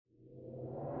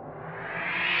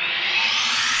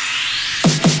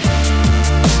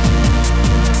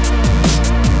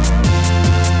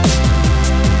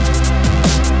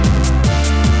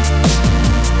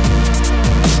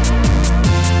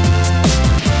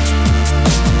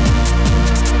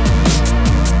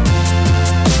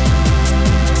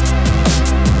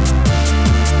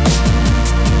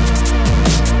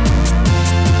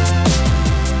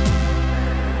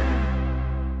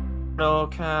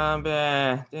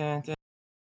I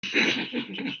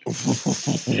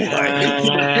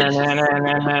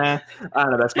don't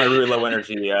know. That's my really low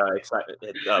energy excitement.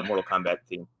 Mortal Kombat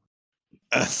theme.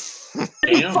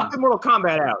 Fucking Mortal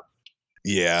Kombat out.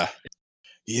 Yeah,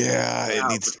 it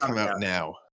needs to come out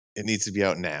now. It needs to be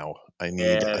out now.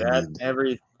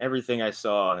 Everything I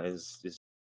saw is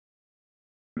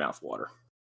mouthwater.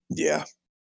 Yeah.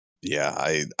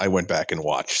 I went back and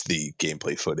watched the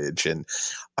gameplay footage, and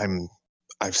I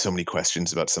have so many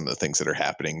questions about some of the things that are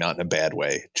happening. Not in a bad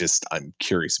way. Just I'm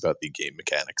curious about the game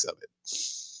mechanics of it.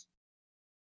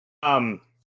 I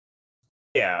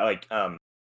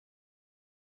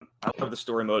love what the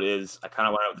story mode is. I kind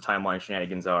of want to know what the timeline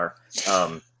shenanigans are.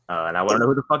 And I want to know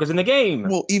who the fuck is in the game.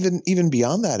 Well, even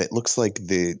beyond that, it looks like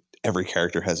every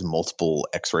character has multiple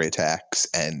X-ray attacks,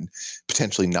 and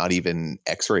potentially not even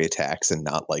X-ray attacks, and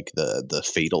not like the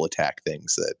fatal attack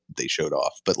things that they showed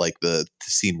off, but like the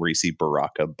scene where you see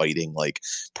Baraka biting like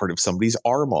part of somebody's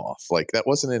arm off. Like that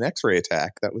wasn't an X-ray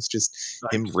attack. That was just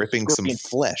him ripping some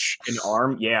flesh. An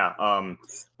arm, yeah.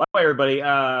 By the way, everybody,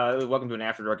 welcome to an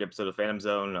After Dark episode of Phantom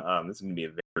Zone. This is going to be a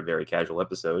very, very casual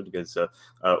episode because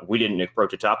we didn't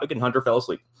approach a topic and Hunter fell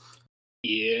asleep.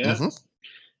 Yeah. Mm-hmm.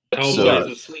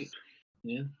 Cowboys asleep.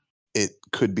 Yeah. It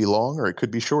could be long or it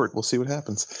could be short. We'll see what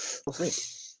happens. We'll see.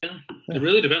 Yeah. It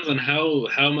really depends on how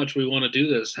much we want to do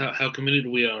this, how committed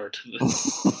we are to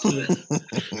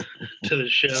the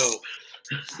show.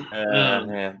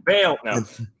 Bail. No.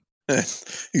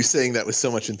 You saying that with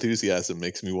so much enthusiasm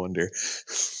makes me wonder.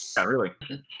 Not really.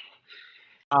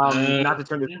 Not to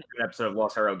turn this into an episode of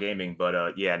Lost Arrow Gaming, but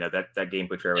that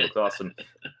gameplay trailer looks awesome.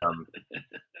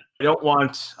 I don't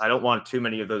want too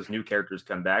many of those new characters to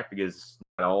come back because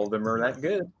not all of them are that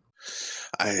good.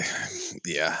 I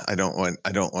don't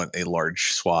want a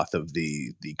large swath of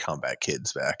the combat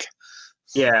kids back.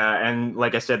 Yeah, and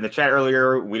like I said in the chat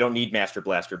earlier, we don't need Master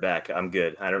Blaster back. I'm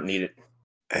good. I don't need it.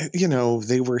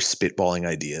 They were spitballing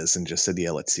ideas and just said,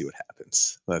 "Yeah, let's see what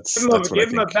happens." Give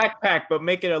him a backpack, but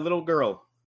make it a little girl.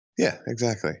 Yeah,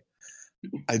 exactly.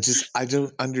 I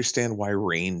don't understand why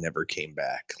Rain never came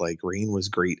back. Like Rain was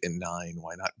great in 9.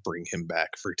 Why not bring him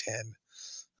back for 10?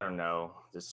 I don't know.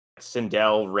 Just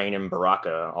Sindel, Rain, and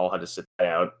Baraka all had to sit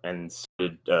out, and so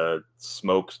did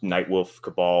Smoke, Nightwolf,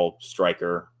 Cabal,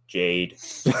 Striker, Jade.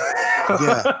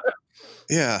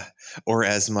 Yeah. Or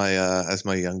as my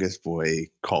youngest boy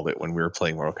called it when we were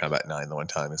playing Mortal Kombat 9 the one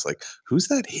time, it's like, who's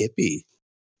that hippie?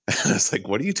 And I was like,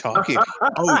 what are you talking?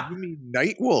 Oh, you mean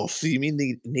Nightwolf? You mean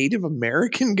the Native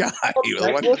American guy?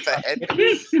 The one with the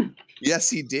head? Yes,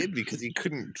 he did, because he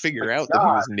couldn't figure out that he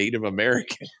was Native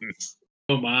American.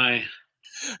 Oh my.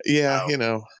 Yeah,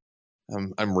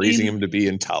 I'm raising him to be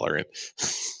intolerant.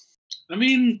 I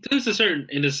mean, there's a certain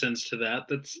innocence to that.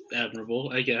 That's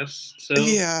admirable, I guess. So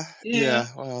yeah.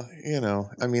 Well,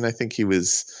 I mean, I think he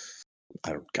was.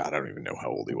 I don't even know how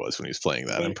old he was when he was playing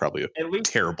that. I'm probably a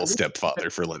terrible stepfather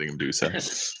for letting him do so.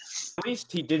 At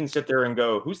least he didn't sit there and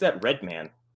go, "Who's that red man?"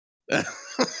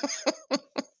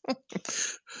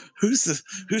 Who's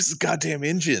the goddamn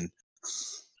engine?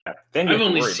 Then I've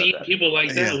only seen people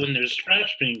like that when there's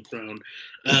trash being thrown.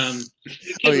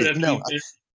 No,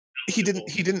 he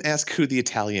didn't ask who the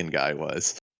Italian guy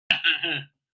was.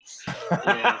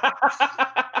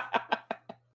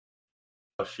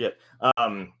 Oh shit!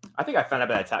 I think I found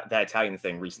out about that Italian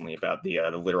thing recently about the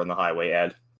litter on the highway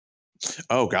ad.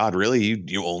 Oh God, really?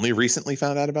 You only recently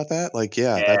found out about that? Like,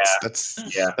 that's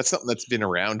something that's been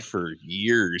around for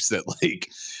years. That like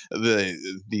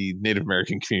the Native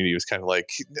American community was kind of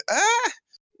like,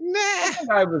 nah.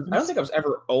 I don't think I was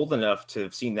ever old enough to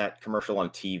have seen that commercial on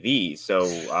TV. So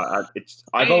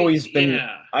I've always been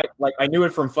I knew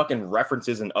it from fucking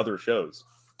references in other shows.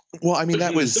 Well, I mean,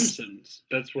 that was Simpsons.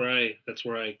 That's where I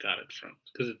got it from,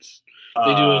 because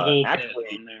they do a whole bit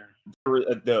on there.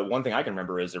 The one thing I can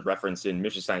remember is a reference in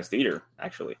Mission Science Theater.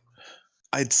 Actually,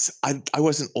 I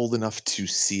wasn't old enough to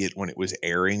see it when it was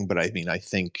airing, but I mean, I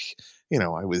think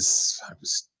I was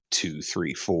 2,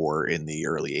 3, 4 in the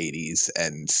early 80s,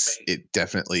 and it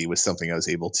definitely was something I was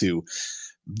able to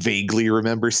vaguely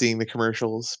remember seeing the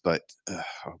commercials. But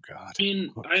oh God, I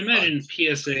mean, I imagine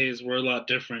PSAs were a lot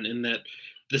different in that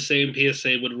the same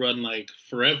PSA would run like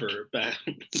forever back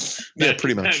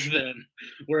pretty much back then.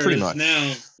 Whereas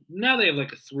now they have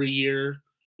like a 3-year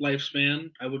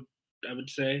lifespan, I would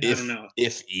say. I don't know.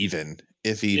 If even,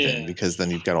 because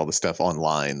then you've got all the stuff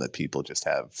online that people just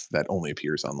have that only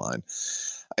appears online.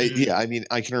 I mean,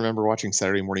 I can remember watching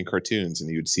Saturday morning cartoons, and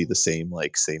you'd see the same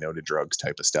like say no to drugs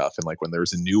type of stuff. And like when there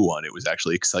was a new one, it was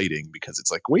actually exciting because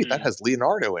it's like, wait, that has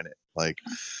Leonardo in it. Like,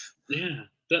 yeah.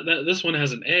 This one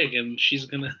has an egg, and she's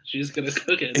gonna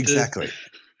cook it. Exactly.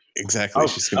 Exactly.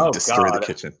 She's going to destroy the God.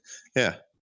 kitchen. Yeah.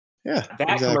 Yeah. That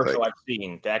exactly. commercial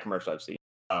I've seen.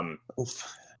 Oof.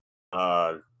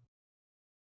 Lost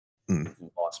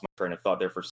my train of thought there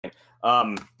for a second.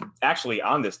 Actually,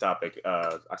 on this topic,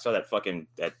 I saw that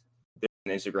there's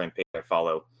an Instagram page I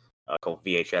follow called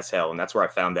VHS Hell, and that's where I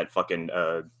found that fucking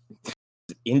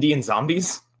Indian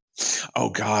zombies. Oh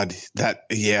God, that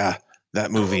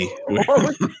movie. What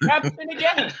was happening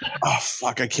again? Oh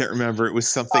fuck, I can't remember. It was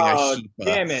something.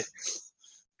 Damn it.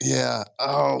 Yeah.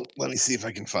 Oh, let me see if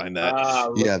I can find that.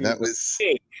 That was.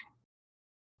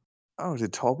 Oh,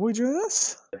 did Tallboy join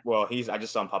us? Well, I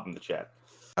just saw him pop in the chat.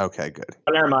 Okay, good.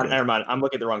 Oh, never mind. I'm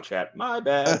looking at the wrong chat. My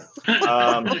bad.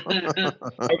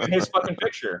 His fucking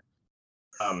picture.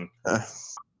 Damn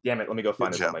it. Let me go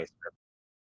find this on my Instagram.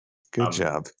 Good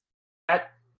job.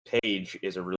 That page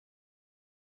is a really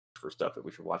for stuff that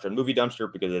we should watch on Movie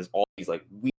Dumpster because there's all these like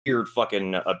weird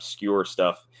fucking obscure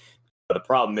stuff. But the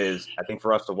problem is, I think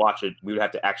for us to watch it, we would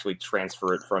have to actually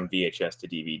transfer it from VHS to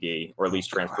DVD, or at least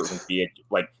transfer it from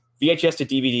VHS to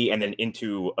DVD and then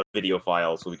into a video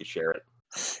file so we could share it.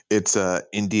 It's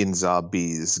Indian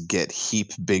zombies get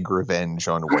heap big revenge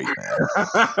on white man.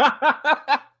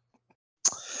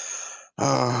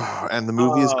 And the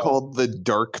movie is called The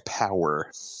Dark Power.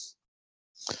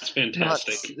 It's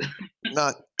fantastic.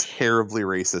 Not terribly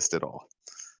racist at all.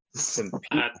 Some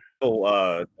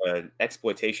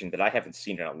exploitation that I haven't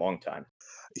seen in a long time.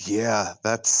 Yeah,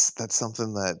 that's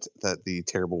something that the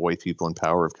terrible white people in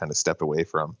power have kind of stepped away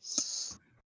from.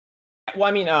 Well,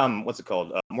 I mean, what's it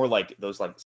called? More like those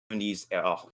like 70s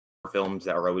films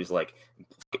that are always like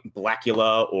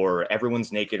Blackula or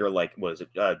Everyone's Naked or like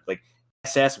like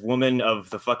SS Woman of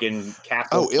the fucking Castle.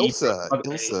 Oh,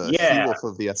 Ilsa, yeah, He-Wolf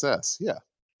of the SS. Yeah.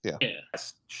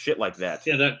 Shit like that.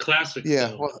 Yeah, that classic. Yeah.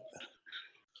 Film. Well,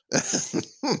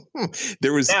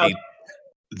 there was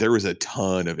a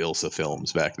ton of Ilsa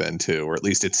films back then too, or at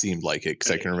least it seemed like it,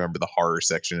 because I can remember the horror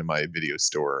section in my video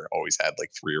store always had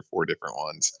like 3 or 4 different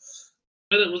ones.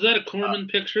 Was that a Corman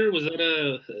picture? Was that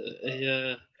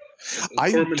a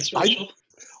Corman special?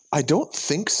 I don't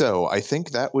think so. I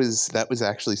think that was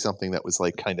actually something that was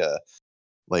like kind of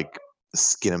like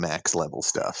Skinamax level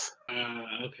stuff.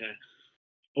 Okay.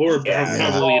 Or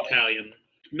probably Italian.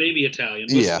 Maybe Italian.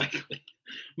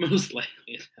 Most likely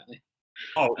Italian.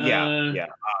 Oh, yeah.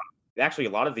 Actually, a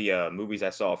lot of the movies I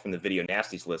saw from the Video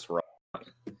Nasties list were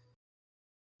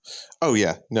Oh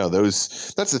yeah, no,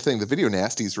 that's the thing. The Video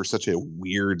Nasties were such a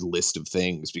weird list of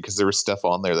things because there was stuff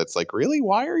on there that's like, really,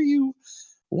 why are you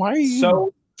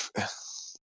so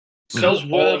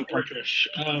well British?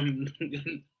 And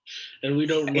we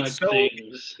don't like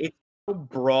things. It's so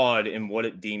broad in what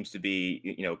it deems to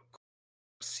be,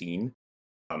 seen.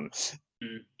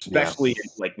 Especially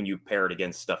like when you pair it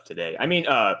against stuff today. I mean,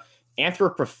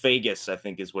 Anthropophagus, I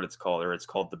think is what it's called, or it's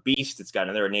called The Beast. It's got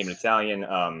another name in Italian,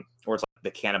 or it's like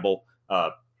The Cannibal.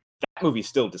 That movie's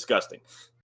still disgusting.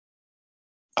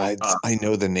 I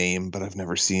know the name, but I've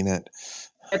never seen it.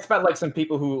 It's about like some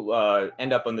people who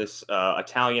end up on this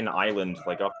Italian island,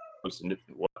 like off the coast.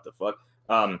 What the fuck?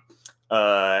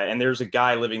 And there's a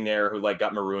guy living there who like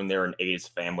got marooned there and ate his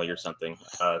family or something.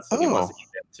 So he wants to eat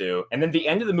them too. And then the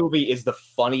end of the movie is the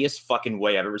funniest fucking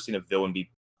way I've ever seen a villain be in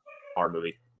a horror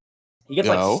movie. He gets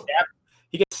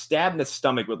stabbed in the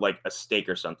stomach with like a steak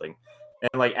or something.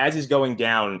 And like as he's going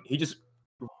down, he just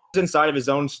goes inside of his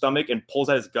own stomach and pulls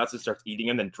out his guts and starts eating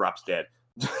him, then drops dead.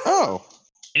 Oh.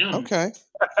 Damn. Okay.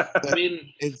 I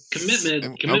mean,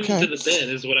 commitment to the bit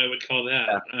is what I would call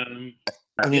that.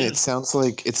 I mean, it sounds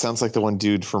like the one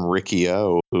dude from Ricky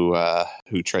O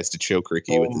who tries to choke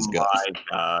Ricky with his guts. Oh my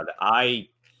god! I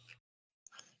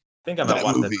think I'm gonna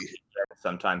watch that movie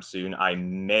sometime soon. I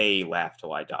may laugh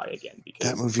till I die again because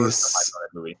that movie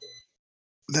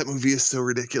is so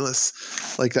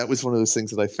ridiculous. Like that was one of those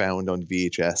things that I found on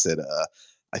VHS at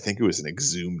I think it was an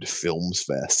Exhumed Films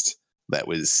Fest that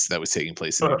was taking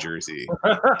place in New Jersey.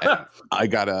 And I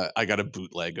got a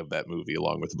bootleg of that movie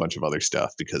along with a bunch of other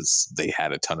stuff because they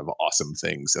had a ton of awesome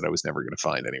things that I was never going to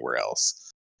find anywhere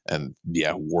else. And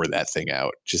yeah, wore that thing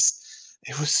out. Just,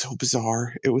 it was so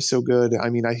bizarre. It was so good. I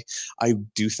mean, I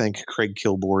do thank Craig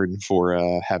Kilborn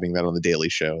for having that on the Daily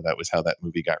Show. That was how that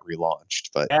movie got relaunched.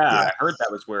 But yeah, I heard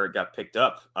that was where it got picked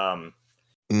up.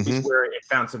 Where it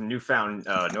found some newfound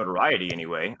notoriety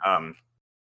anyway.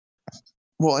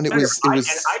 Well, and and I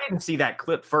didn't see that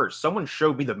clip first. Someone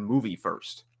showed me the movie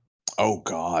first. Oh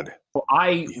God! So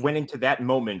I went into that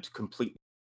moment completely,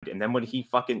 and then when he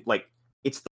fucking like,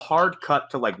 it's the hard cut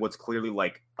to like what's clearly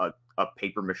like a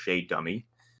paper mache dummy,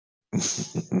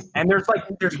 and there's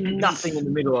nothing in the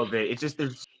middle of it. It's just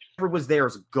whatever was there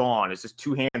is gone. It's just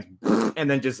 2 hands and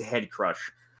then just head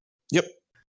crush. Yep.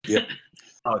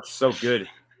 Oh, it's so good.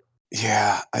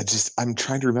 Yeah, I'm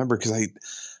trying to remember because I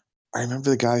remember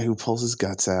the guy who pulls his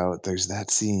guts out. There's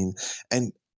that scene,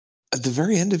 and at the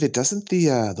very end of it, doesn't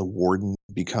the warden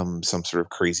become some sort of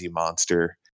crazy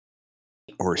monster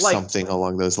or Like, something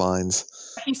along those lines?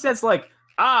 He says like,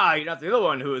 you're not the other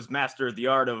one who has mastered the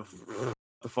art of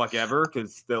the fuck ever,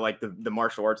 because the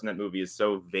martial arts in that movie is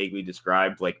so vaguely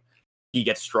described. Like, he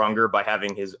gets stronger by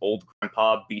having his old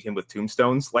grandpa beat him with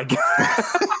tombstones. Like,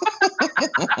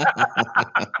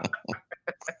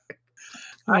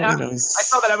 I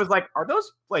saw that. I was like, are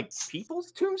those like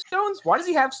people's tombstones? Why does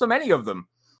he have so many of them?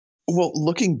 Well,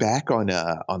 looking back on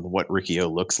what Riki-Oh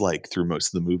looks like through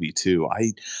most of the movie too,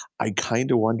 I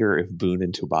kind of wonder if Boone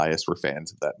and Tobias were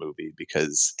fans of that movie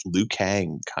because Liu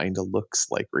Kang kind of looks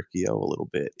like Riki-Oh a little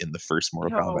bit in the first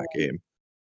Mortal Kombat game.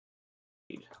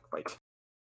 Like,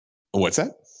 what's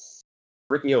that?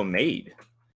 Riki-Oh made.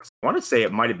 I want to say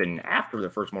it might have been after the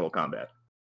first Mortal Kombat.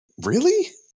 Really?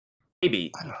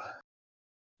 Maybe.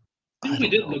 I think we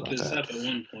did look this up at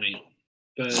one point.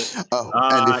 But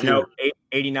and if no,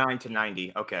 89 to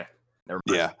 90. Okay. Never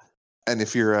mind. Yeah. And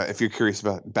if you're curious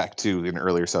about back to an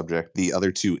earlier subject, the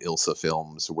other two Ilsa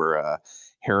films were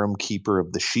Harem Keeper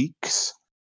of the Sheiks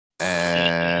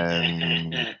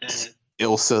and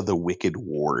Ilsa the Wicked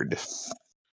Ward.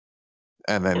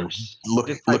 And then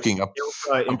looking up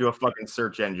Ilsa into a fucking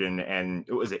search engine, and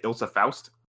what was it, Ilsa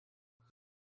Faust?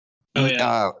 Oh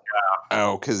yeah.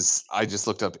 Because I just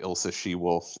looked up Ilsa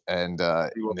She-Wolf, and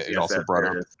it also brought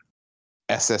up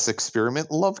SS Experiment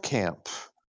Love Camp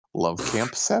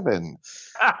 7,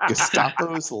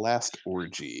 Gestapo's Last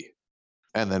Orgy,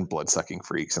 and then Bloodsucking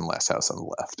Freaks and Last House on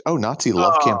the Left. Oh, Nazi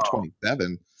Love Camp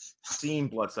 27. Seen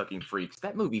Bloodsucking Freaks.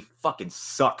 That movie fucking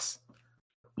sucks.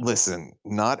 Listen,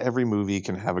 not every movie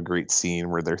can have a great scene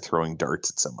where they're throwing darts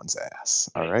at someone's ass.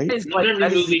 All right. Not every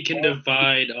movie can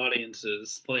divide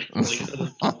audiences.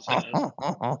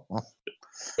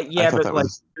 Yeah, but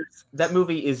that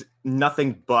movie is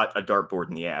nothing but a dartboard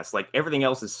in the ass. Like, everything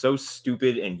else is so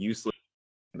stupid and useless.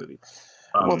 Movie.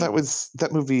 Well, that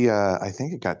movie. I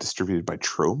think it got distributed by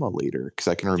Troma later because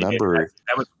I can remember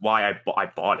that was why I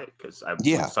bought it because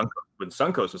when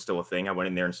Suncoast was still a thing, I went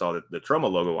in there and saw the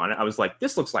Troma logo on it. I was like,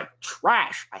 this looks like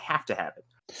trash. I have to have it.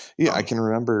 Yeah, I can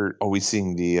remember always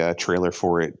seeing the trailer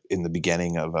for it in the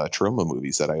beginning of Troma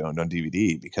movies that I owned on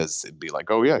DVD because it'd be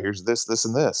like, oh yeah, here's this,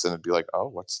 and this, and it'd be like, oh,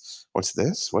 what's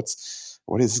this? What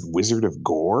is Wizard of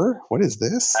Gore? What is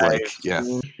this? I've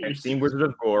seen Wizard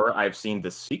of Gore. I've seen the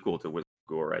sequel to Wizard of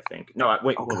Gore, I think. No,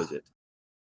 wait, what was it?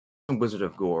 Wizard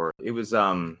of Gore. It was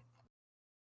a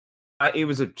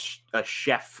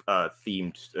chef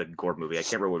themed gore movie. I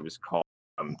can't remember what it was called.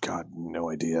 God, no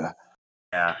idea.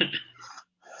 Yeah.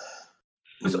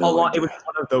 It was it was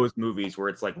one of those movies where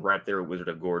it's like right there, Wizard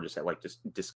of Gore, just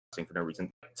discussing for no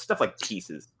reason, stuff like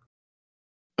Pieces.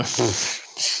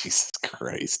 Jesus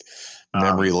Christ,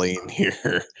 memory lane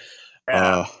here.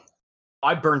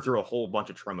 I burned through a whole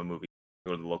bunch of Troma movies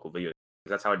to go to the local video.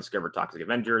 That's how I discovered Toxic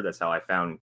Avenger. That's how I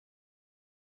found.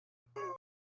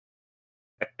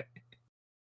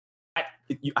 I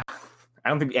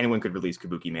don't think anyone could release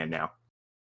Kabuki Man now.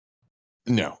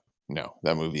 No,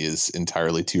 that movie is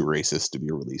entirely too racist to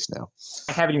be released now.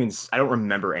 I don't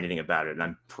remember anything about it, and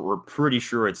I'm pretty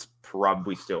sure it's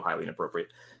probably still highly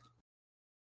inappropriate.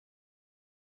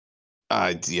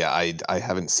 I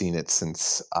haven't seen it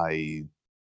since I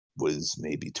was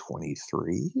maybe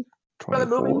 23, 24.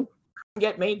 The movie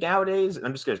get made nowadays, and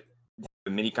I'm just going to have a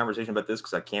mini conversation about this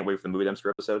because I can't wait for the Movie Dumpster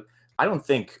episode. I don't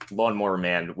think Lawnmower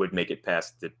Man would make it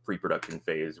past the pre-production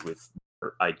phase with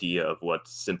their idea of what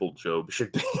Simple Job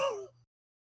should be.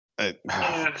 Not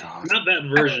that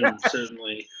version,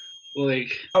 certainly.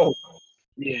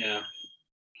 Yeah.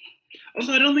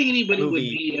 Also, I don't think anybody would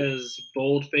be as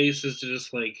bold-faced as to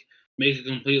just make a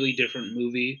completely different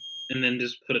movie and then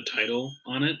just put a title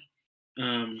on it.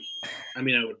 I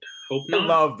mean, I would hope not. I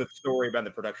love the story about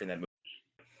the production of that movie.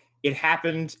 It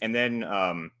happened, and then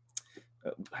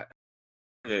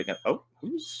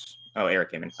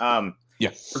Eric came in.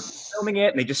 Yeah, we're filming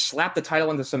it, and they just slapped the title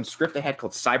into some script they had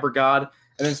called Cyber God.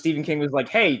 And then Stephen King was like,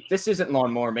 "Hey, this isn't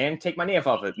Lawnmower Man. Take my name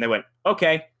off of it." And they went,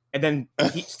 "Okay." And then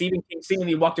Stephen King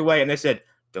seemingly walked away, and they said,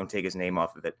 "Don't take his name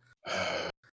off of it."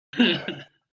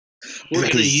 We're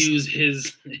gonna use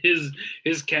his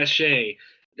cachet.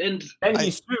 And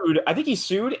he sued. I think he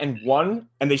sued and won,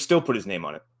 and they still put his name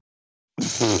on it.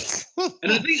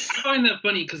 And I find that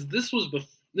funny because this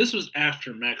was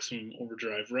after Maximum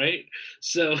Overdrive, right?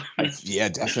 So yeah,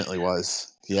 definitely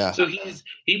was. Yeah. So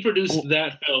he produced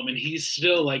that film, and he's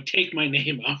still like, take my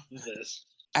name off of this.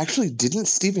 Actually, didn't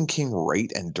Stephen King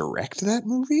write and direct that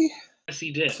movie? Yes,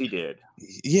 he did. Yes, he did.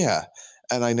 Yeah.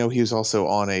 And I know he was also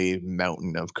on a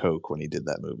mountain of coke when he did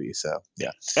that movie. So,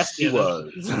 yeah. Yes, he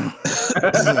was.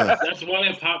 That's why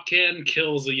a pop can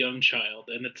kills a young child,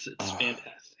 and it's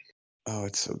fantastic. Oh,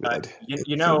 it's so good.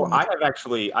 You know, I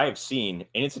have seen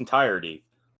in its entirety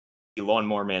the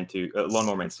Lawnmower Man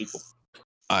sequel.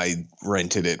 I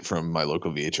rented it from my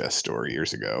local VHS store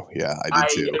years ago. Yeah, I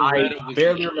did too. I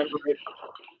barely remember it.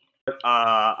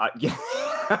 Yeah.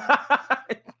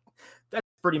 That's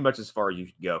pretty much as far as you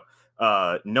should go.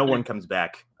 No one comes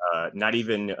back. Not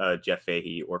even Jeff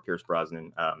Fahey or Pierce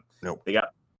Brosnan. Nope. They got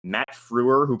Matt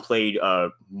Frewer, who played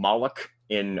Moloch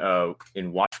in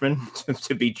Watchmen,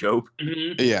 to be Job.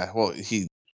 Mm-hmm. Yeah, well, he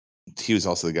was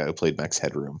also the guy who played Max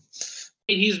Headroom.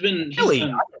 He's done so many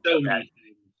things.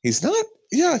 He's not?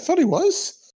 Yeah, I thought he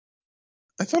was.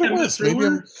 I thought it was.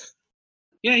 Maybe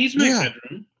Yeah, he's Max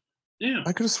Headroom. Yeah,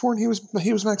 I could have sworn he was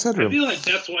Max Headroom. I feel like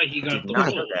that's why he got the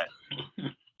role.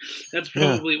 That's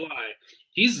probably why.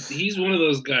 He's one of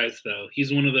those guys, though.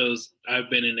 He's one of those I've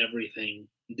been in everything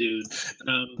dudes.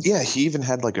 Yeah, he even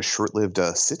had like a short-lived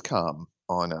sitcom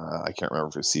on I can't remember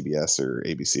if it was CBS or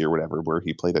ABC or whatever, where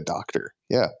he played a doctor.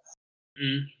 Yeah.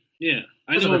 Yeah,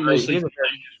 I know him mostly from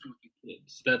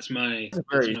kids. That's my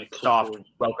very soft,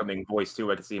 welcoming voice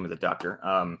too. I can see him as a doctor.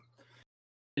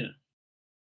 Yeah.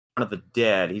 One of the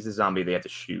Dead. He's a zombie they have to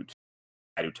shoot.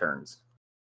 Guy who turns.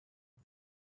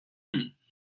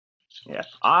 Yeah,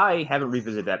 I haven't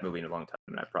revisited that movie in a long time,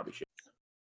 and I probably should.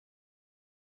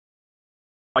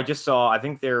 I just saw. I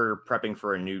think they're prepping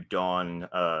for a new Dawn,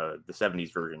 the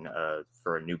 '70s version,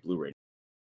 for a new Blu-ray.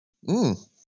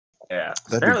 Yeah,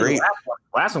 that'd be great.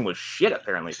 The last one was shit.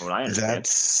 Apparently, from what I understand.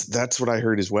 That's what I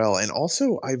heard as well. And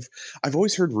also, I've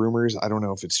always heard rumors. I don't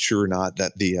know if it's true or not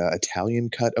that the Italian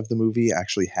cut of the movie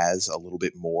actually has a little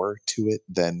bit more to it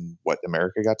than what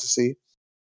America got to see.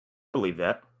 I believe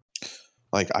that.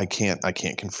 Like I can't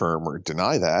confirm or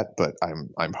deny that, but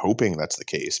I'm hoping that's the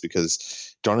case,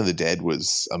 because Dawn of the Dead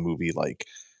was a movie like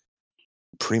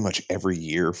pretty much every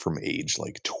year from age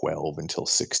like 12 until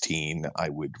 16 I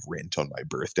would rent on my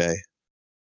birthday.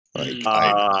 Like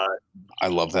I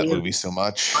love that movie so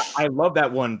much. I love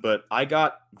that one, but I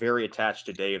got very attached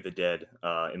to Day of the Dead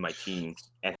in my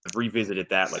teens and have revisited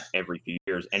that like every few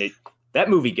years, and that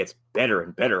movie gets better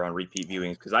and better on repeat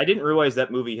viewings, because I didn't realize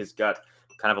that movie has got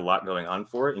kind of a lot going on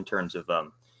for it in terms of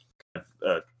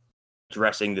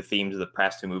addressing the themes of the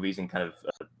past two movies and kind of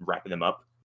wrapping them up.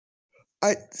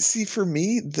 I see. For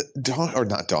me,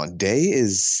 Day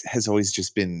has always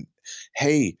just been,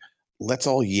 hey, let's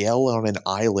all yell on an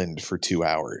island for 2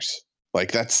 hours.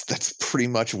 Like that's pretty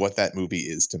much what that movie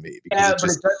is to me.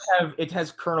 Because it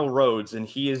has Colonel Rhodes, and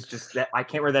he is just that. I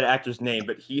can't remember that actor's name,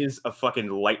 but he is a fucking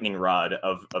lightning rod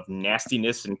of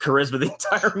nastiness and charisma the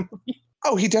entire movie.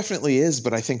 Oh, he definitely is,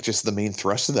 but I think just the main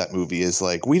thrust of that movie is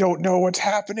like, we don't know what's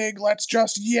happening, let's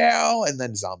just yell, and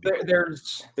then zombie.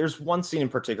 There's one scene in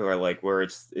particular, like where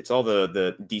it's all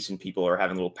the decent people are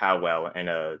having a little powwow, and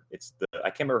I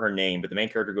can't remember her name, but the main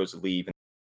character goes to leave and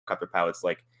cut their pow. It's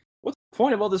like, what's the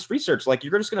point of all this research? Like,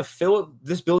 you're just gonna fill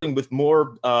this building with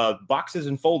more boxes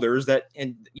and folders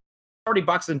and already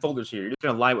boxes and folders here. You're just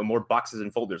gonna lie with more boxes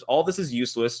and folders. All this is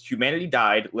useless. Humanity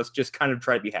died. Let's just kind of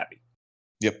try to be happy.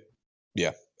 Yep.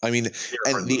 Yeah. I mean,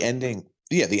 and the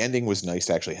ending was nice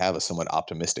to actually have a somewhat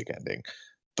optimistic ending.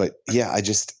 But yeah,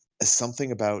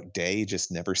 something about Day just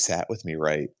never sat with me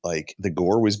right. Like the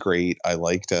gore was great. I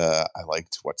liked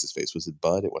what's his face? Was it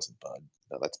Bud? It wasn't Bud.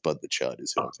 No, that's Bud the Chud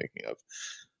is who I'm thinking of.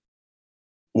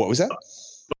 What was that?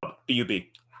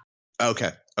 B-U-B.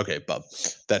 Okay, Bub.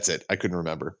 That's it. I couldn't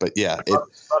remember. But yeah.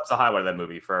 Bub's the highlight of that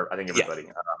movie for, I think, everybody.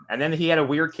 Yeah. And then he had a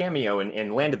weird cameo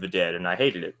in Land of the Dead, and I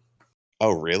hated it.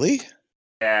 Oh, really?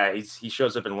 Yeah, he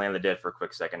shows up in Land of the Dead for a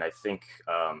quick second. I think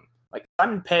like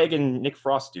Simon Pegg and Nick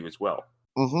Frost do as well.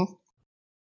 Mm-hmm.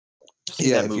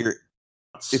 Yeah,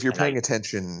 if you're paying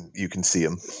attention, you can see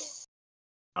him.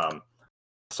 I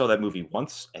saw that movie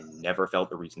once and never felt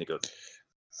the reason to go there.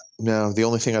 No, the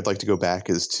only thing I'd like to go back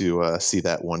is to see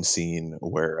that one scene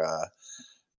where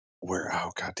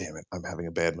oh god damn it, I'm having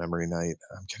a bad memory night.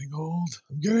 I'm getting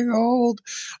old.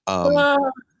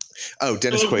 Oh,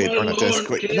 Dennis Quaid, or not Dennis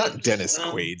Quaid. Not Dennis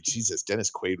Quaid. Jesus,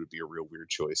 Dennis Quaid would be a real weird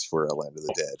choice for Land of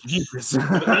the Dead. Jesus.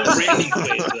 Randy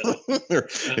Quaid,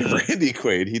 though. Randy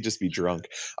Quaid, he'd just be drunk.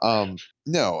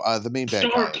 No, the main bad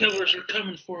Star guy. Killers are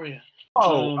coming for you.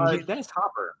 Dennis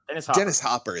Hopper. Dennis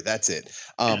Hopper, that's it.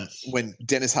 Yes. When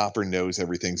Dennis Hopper knows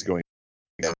everything's going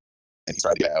on and he's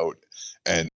trying out,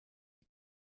 and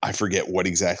I forget what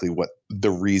the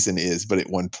reason is, but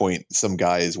at one point some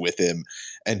guy is with him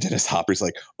and Dennis Hopper's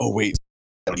like, oh wait,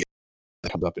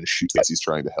 comes up and shoots as he's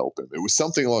trying to help him. It was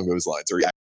something along those lines, or he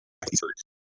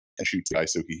and shoots the guy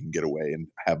so he can get away and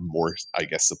have more, I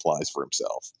guess, supplies for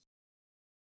himself.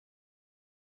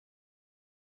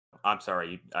 I'm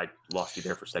sorry, I lost you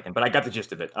there for a second, but I got the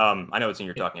gist of it. I know what scene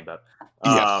you're talking about.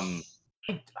 Yeah.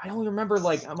 I only remember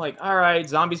I'm like, all right,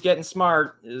 zombies getting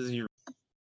smart.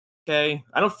 Okay?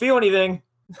 I don't feel anything.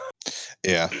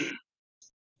 Yeah,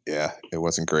 it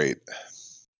wasn't great.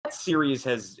 That series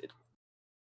has. I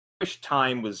wish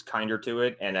time was kinder to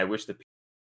it, and I wish that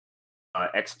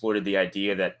exploited the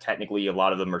idea that technically a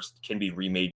lot of them can be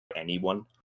remade by anyone.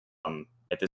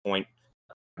 At this point,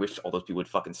 I wish all those people would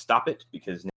fucking stop it,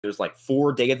 because there's like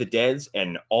 4 Day of the Deads,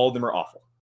 and all of them are awful.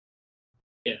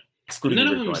 Yeah, excluding none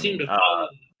the of them original, seem to follow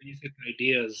basic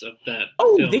ideas of that.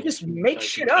 They just make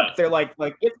shit up. They're like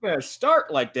it's gonna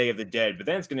start like Day of the Dead, but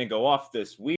then it's gonna go off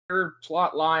this weird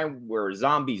plot line where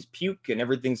zombies puke and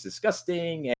everything's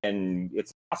disgusting, and it's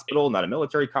a hospital, not a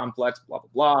military complex. Blah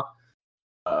blah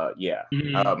blah. Yeah.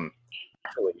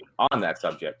 Actually, on that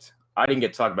subject, I didn't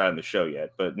get to talk about it in the show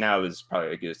yet, but now is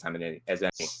probably as good a time as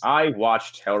any. I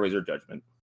watched Hellraiser Judgment.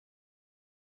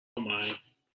 Oh my.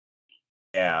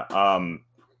 Yeah.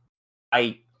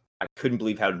 I couldn't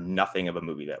believe how nothing of a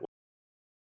movie that was.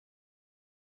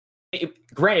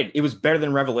 Granted, it was better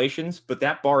than Revelations, but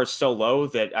that bar is so low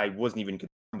that I wasn't even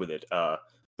concerned with it.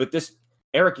 But this,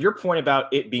 Eric, your point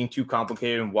about it being too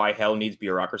complicated and why hell needs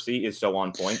bureaucracy is so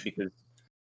on point, because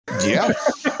yeah,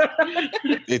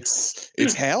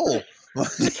 it's hell.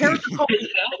 The character called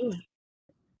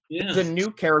the new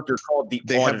character called the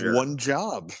They Auditor. have one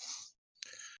job.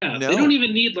 Yeah, no. They don't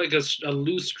even need like a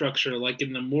loose structure like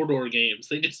in the Mordor games.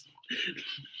 They just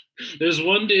there's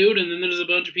one dude and then there's a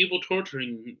bunch of people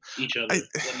torturing each other.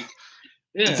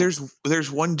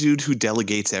 There's one dude who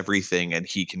delegates everything and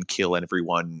he can kill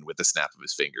everyone with the snap of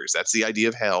his fingers. That's the idea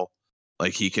of hell.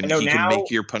 Like he can make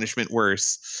your punishment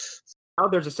worse. Now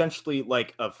there's essentially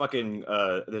like a fucking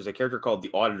there's a character called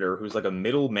the Auditor who's like a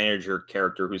middle manager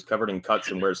character who's covered in cuts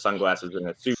and wears sunglasses and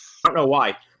a suit. I don't know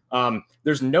why.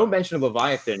 There's no mention of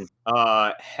Leviathan.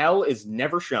 Hell is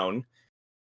never shown.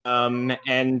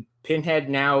 And Pinhead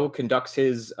now conducts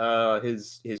his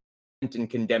in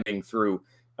condemning through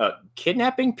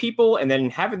kidnapping people and then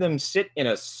having them sit in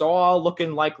a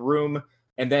saw-looking like room,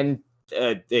 and then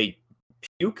they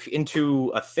puke into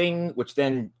a thing, which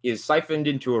then is siphoned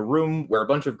into a room where a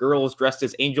bunch of girls dressed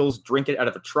as angels drink it out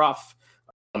of a trough.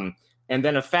 And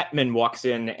then a fat man walks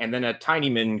in, and then a tiny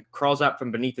man crawls out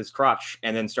from beneath his crotch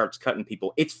and then starts cutting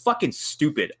people. It's fucking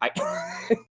stupid.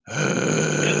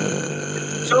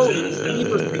 So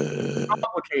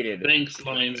complicated. Thanks,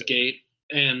 Lionsgate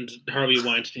and Harvey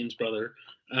Weinstein's brother.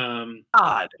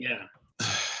 God. Yeah.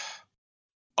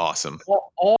 Awesome.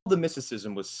 Well, all the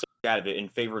mysticism was sucked out of it in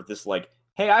favor of this, like,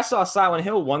 hey, I saw Silent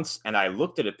Hill once, and I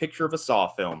looked at a picture of a Saw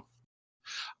film.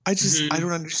 I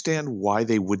don't understand why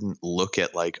they wouldn't look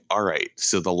at, like, all right,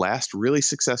 so the last really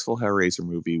successful Hellraiser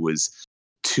movie was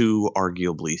 2,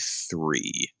 arguably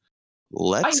 3.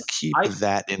 Let's keep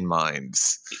that in mind.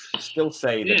 Still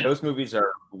say that those movies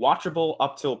are watchable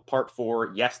up till part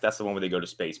 4. Yes, that's the one where they go to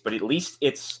space, but at least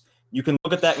you can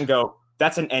look at that and go,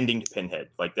 that's an ending to Pinhead.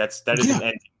 Like that is an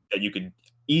ending that you could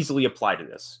easily apply to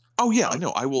this. Oh yeah, I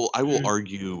know. I will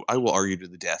argue to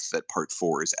the death that part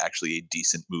 4 is actually a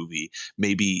decent movie.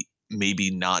 Maybe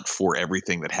not for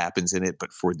everything that happens in it,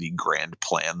 but for the grand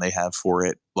plan they have for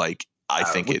it. Like I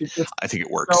think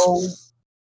it works. So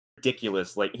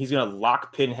ridiculous. Like he's gonna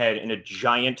lock Pinhead in a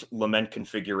giant lament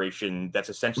configuration that's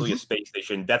essentially a space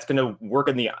station. That's gonna work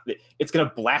it's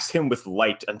gonna blast him with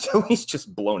light until he's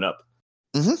just blown up.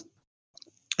 Mm-hmm.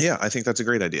 Yeah, I think that's a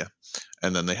great idea.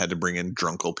 And then they had to bring in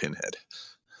Drunkle Pinhead.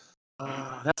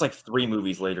 That's like 3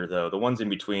 movies later, though. The ones in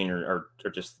between are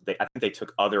just. I think they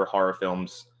took other horror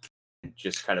films and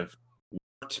just kind of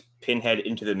worked Pinhead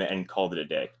into them and called it a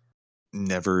day.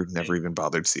 Never even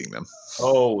bothered seeing them.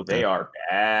 Oh, they are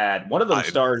bad. One of them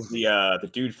stars the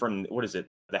dude from, what is it?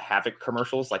 The Havoc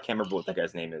commercials. I can't remember what that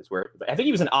guy's name is. I think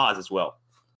he was in Oz as well.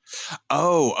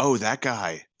 Oh, that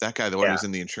guy, the one who's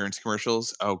in the insurance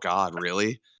commercials. Oh God,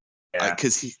 really? Yeah,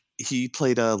 because he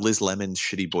played Liz Lemon's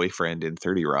shitty boyfriend in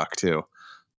 30 Rock too.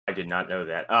 I did not know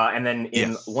that. And then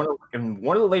in one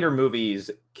of the later movies,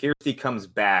 Kirsty comes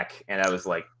back, and I was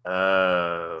like,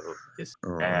 "Oh, this is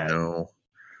bad." No,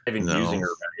 I've been using her.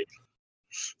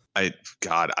 I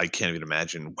can't even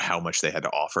imagine how much they had to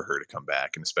offer her to come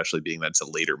back, and especially being that it's a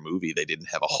later movie, they didn't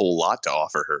have a whole lot to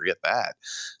offer her. Get that?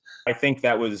 I think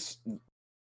that was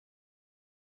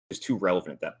too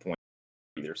relevant at that point.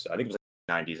 Either, so I think it was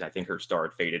like the 90s. I think her star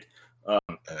had faded.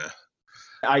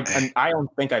 I don't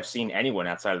think I've seen anyone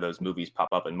outside of those movies pop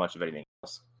up in much of anything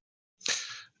else.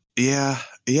 Yeah,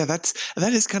 that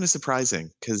is kind of surprising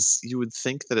because you would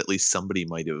think that at least somebody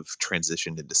might have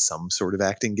transitioned into some sort of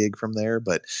acting gig from there,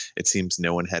 but it seems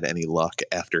no one had any luck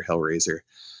after Hellraiser.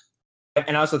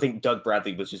 And I also think Doug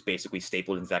Bradley was just basically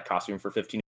stapled into that costume for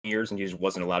 15 years, and he just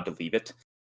wasn't allowed to leave it.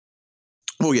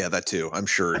 Well, yeah, that too. I'm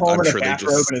sure. Home I'm in a sure they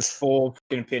bathrobe just. and his full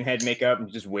fucking Pinhead makeup,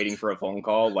 and just waiting for a phone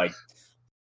call. Like,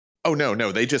 Oh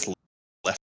no, they just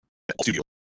left the studio.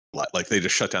 Like they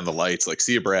just shut down the lights. Like,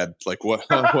 see you, Brad. Like what?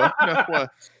 What? No, what?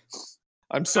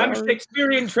 I'm sorry. I'm a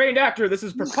Shakespearean trained actor. This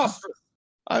is preposterous.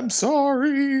 I'm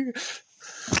sorry.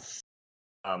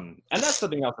 And that's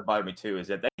something else that bothered me too, is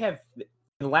that they have in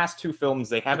the last two films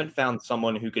they haven't found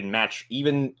someone who can match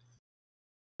even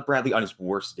Bradley on his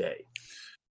worst day.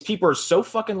 People are so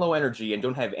fucking low energy and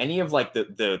don't have any of like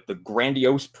the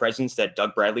grandiose presence that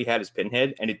Doug Bradley had as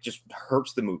Pinhead, and it just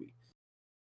hurts the movie.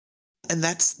 And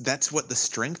that's what the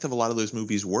strength of a lot of those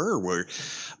movies were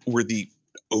the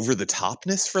over the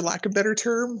topness, for lack of a better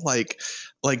term. Like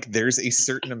there's a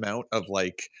certain amount of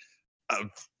of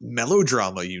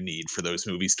melodrama you need for those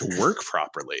movies to work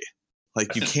properly.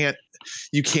 Like you can't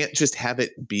just have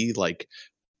it be like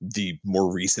the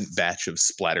more recent batch of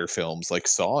splatter films like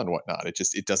Saw and whatnot.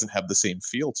 It doesn't have the same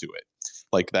feel to it.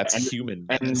 Like that's human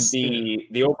menace. And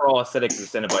the overall aesthetics of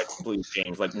Cenobite completely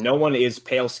changed. Like no one is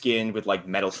pale skinned with like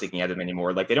metal sticking out of them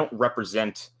anymore. Like they don't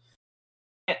represent.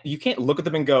 You can't look at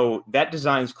them and go, that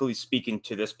design is clearly speaking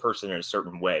to this person in a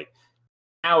certain way.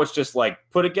 Now it's just like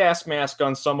put a gas mask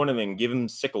on someone and then give them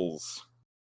sickles.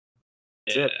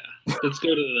 Yeah. Let's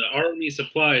go to the army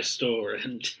supply store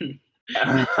and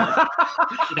and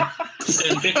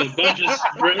pick a bunch of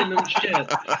random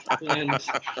shit. And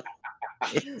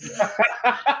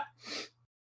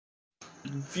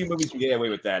a few movies can get away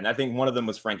with that, and I think one of them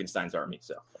was Frankenstein's Army.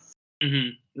 So,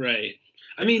 right.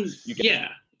 I mean, yeah,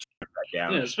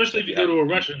 especially if you go to a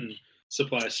Russian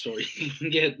supply store, you can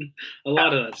get a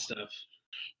lot of that stuff.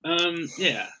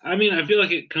 Yeah, I mean, I feel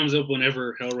like it comes up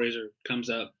whenever Hellraiser comes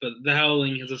up, but The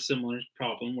Howling has a similar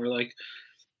problem where like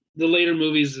the later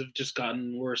movies have just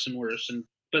gotten worse and worse,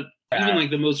 but even like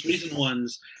the most recent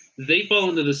ones, they fall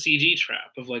into the CG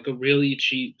trap of like a really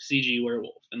cheap CG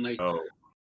werewolf. And like,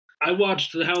 I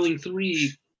watched The Howling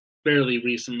 3 fairly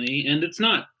recently, and it's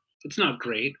not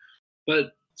great,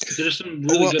 but there's some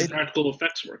really good practical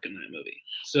effects work in that movie.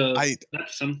 So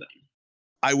that's something.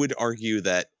 I would argue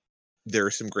that there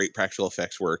are some great practical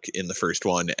effects work in the first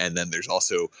one, and then there's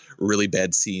also really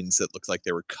bad scenes that look like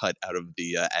they were cut out of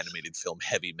the animated film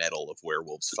Heavy Metal of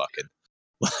werewolves fucking.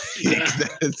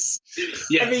 That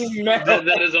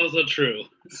is also true.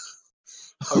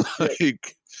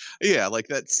 Like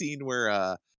that scene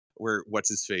where what's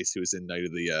his face, who was in Night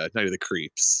of the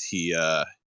Creeps, he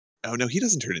oh no, he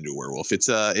doesn't turn into a werewolf.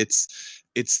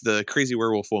 It's the crazy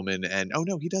werewolf woman, and oh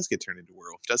no, he does get turned into a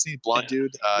werewolf, doesn't he? Blonde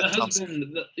dude. The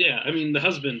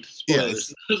husband. Spoilers.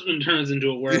 The husband turns into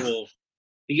a werewolf.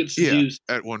 He gets seduced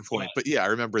at one point. But I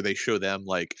remember they show them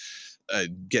like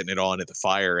getting it on at the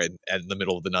fire and in the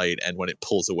middle of the night, and when it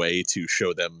pulls away to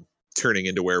show them turning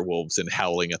into werewolves and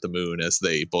howling at the moon as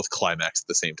they both climax at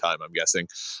the same time, I'm guessing.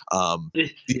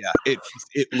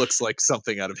 It looks like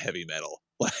something out of Heavy Metal.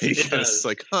 Like it's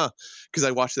like, because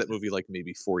I watched that movie like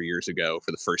maybe 4 years ago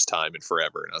for the first time in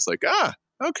forever, and I was like,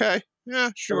 okay, yeah,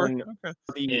 sure. Okay.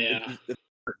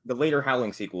 The later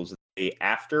Howling sequels,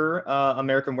 after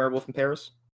American Werewolf in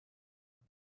Paris.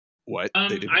 What? I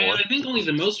think only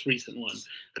the most recent one,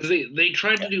 because they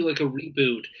tried to do like a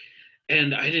reboot,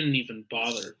 and I didn't even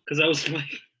bother because I was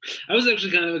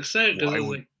actually kind of excited because I was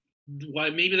like, why?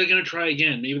 Maybe they're gonna try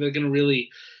again. Maybe they're gonna really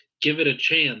give it a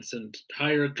chance and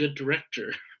hire a good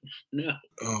director. No.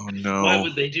 Oh no. Why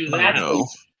would they do that? No.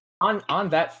 On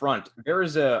that front, there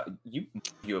is you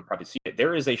have probably seen it.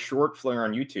 There is a short film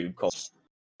on YouTube called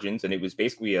and it was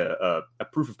basically a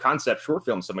proof of concept short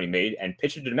film somebody made and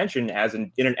pitched it to Dimension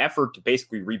in an effort to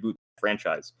basically reboot the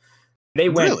franchise. They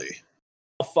went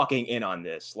fucking in on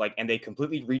this, and they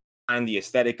completely redesigned the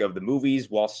aesthetic of the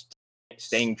movies while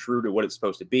staying true to what it's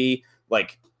supposed to be.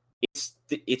 Like it's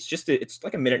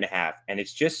like a minute and a half, and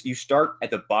it's just you start at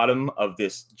the bottom of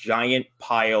this giant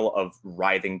pile of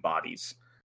writhing bodies,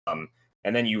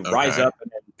 and then you rise up,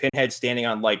 and then Pinhead standing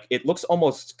on it looks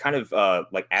almost kind of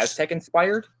like Aztec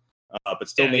inspired, but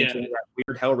still maintaining that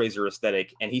weird Hellraiser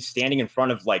aesthetic. And he's standing in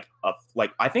front of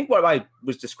I think what I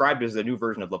was described as the new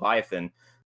version of Leviathan.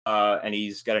 And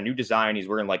he's got a new design. He's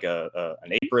wearing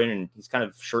an apron, and he's kind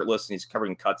of shirtless, and he's covered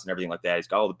in cuts and everything like that. He's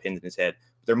got all the pins in his head.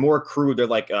 They're more crude. They're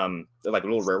like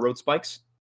little railroad spikes.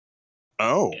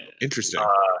 Oh, interesting.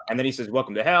 And then he says,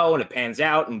 "Welcome to hell," and it pans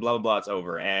out, and blah blah blah. It's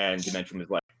over. And Dimension was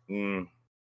like,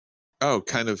 Oh,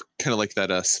 kind of like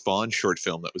that Spawn short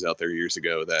film that was out there years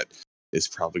ago. That is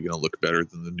probably going to look better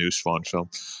than the new Spawn film.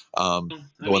 The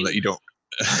one that you don't.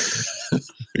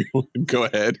 Go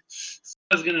ahead.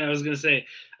 I was gonna say.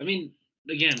 I mean,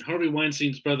 again, Harvey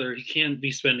Weinstein's brother. He can't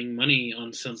be spending money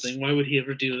on something. Why would he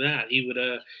ever do that? He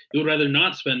would rather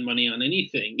not spend money on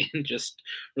anything and just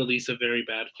release a very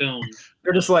bad film.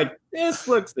 They're just like, this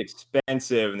looks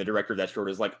expensive, and the director of that short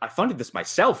is like, I funded this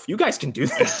myself. You guys can do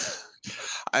this.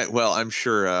 I'm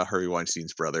sure Harvey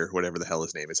Weinstein's brother, whatever the hell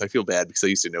his name is. I feel bad because I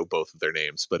used to know both of their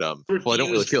names, but I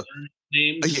don't really feel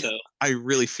names. So. I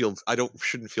really feel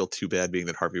shouldn't feel too bad being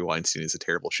that Harvey Weinstein is a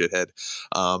terrible shithead,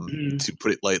 to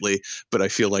put it lightly. But I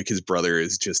feel like his brother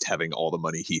is just having all the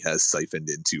money he has siphoned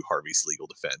into Harvey's legal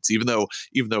defense. Even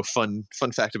though fun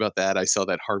fact about that, I saw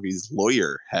that Harvey's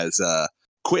lawyer has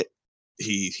quit.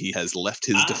 He has left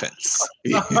his defense.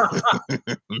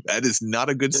 That is not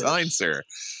a good sign, sir.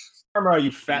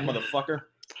 You fat motherfucker.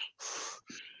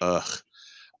 Ugh.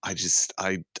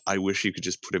 I wish you could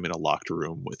just put him in a locked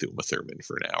room with Uma Thurman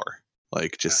for an hour.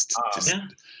 Like just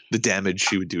the damage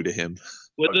she would do to him.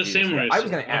 With the samurai. I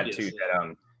was going to add too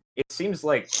that it seems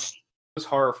like those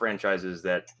horror franchises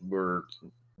that were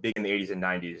big in the 80s and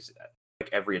 90s, like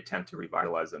every attempt to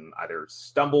revitalize them either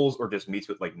stumbles or just meets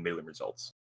with like middling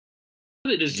results.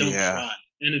 They just don't try,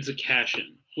 and it's a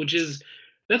cash-in,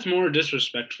 that's more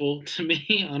disrespectful to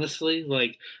me, honestly.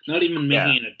 Like, not even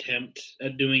making an attempt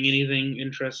at doing anything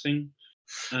interesting.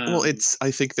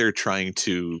 I think they're trying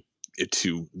to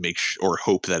make or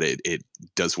hope that it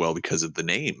does well because of the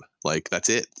name. Like, that's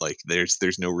it. Like,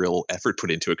 there's no real effort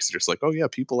put into it because they're just like, oh yeah,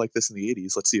 people like this in the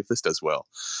 80s. Let's see if this does well.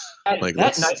 That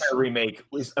Nightmare remake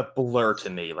was a blur to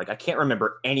me. Like, I can't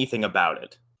remember anything about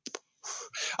it.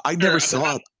 I never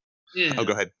saw it. Yeah. Oh,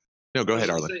 go ahead. No, go ahead,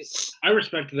 Arlen. I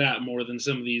respect that more than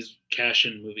some of these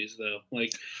cash-in movies, though.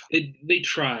 Like, they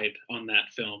tried on that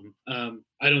film.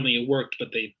 I don't think it worked,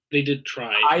 but they did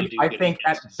try. I think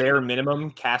at bare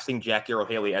minimum, casting Jackie Earle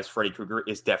Haley as Freddy Krueger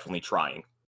is definitely trying.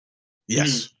 Yes.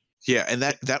 Mm-hmm. Yeah, and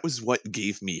that was what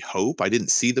gave me hope. I didn't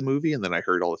see the movie, and then I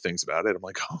heard all the things about it. I'm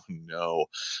like, oh no.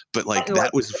 But like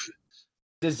that was the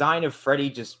design of Freddy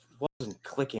just wasn't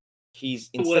clicking. He's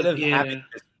instead of having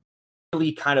this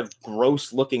really kind of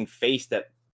gross looking face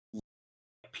that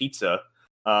pizza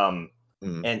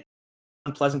and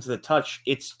unpleasant to the touch,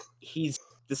 he's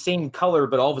the same color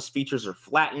but all of his features are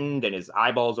flattened and his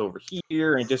eyeballs over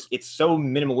here and it's so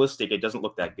minimalistic it doesn't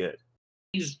look that good.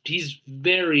 He's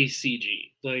very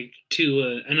CG, like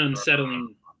to an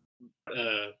unsettling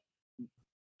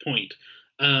point,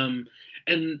 and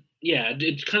yeah,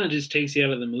 it kind of just takes you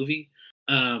out of the movie.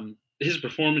 His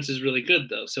performance is really good,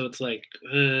 though, so it's like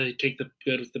take the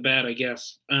good with the bad, I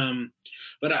guess.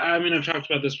 But I mean, I've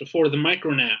talked about this before. The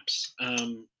micronaps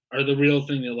are the real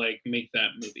thing that like make that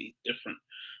movie different,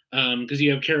 because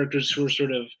you have characters who are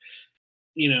sort of,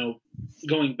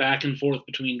 going back and forth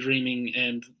between dreaming,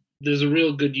 and there's a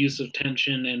real good use of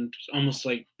tension, and almost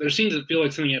like there seems to feel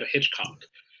like something out of Hitchcock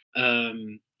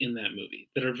in that movie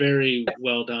that are very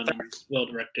well done and well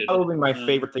directed. Probably my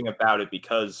favorite thing about it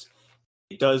because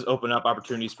it does open up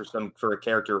opportunities for a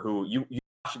character who you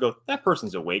should go, that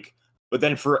person's awake, but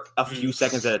then for a few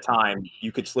seconds at a time,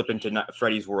 you could slip into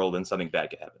Freddy's world and something bad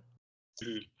could happen.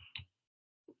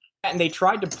 And they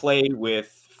tried to play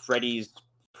with Freddy's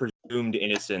presumed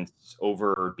innocence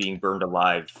over being burned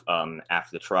alive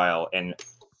after the trial, and I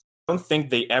don't think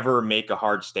they ever make a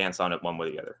hard stance on it one way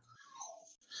or the other.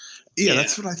 Yeah,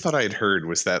 that's what I thought I had heard,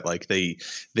 was that like they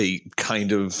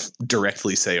kind of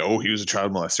directly say, oh, he was a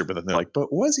child molester, but then they're like,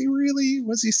 but was he really?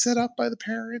 Was he set up by the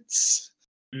parents?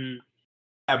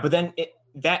 Yeah, but then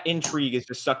that intrigue is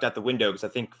just sucked out the window because I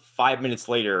think 5 minutes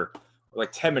later, or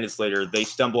like 10 minutes later, they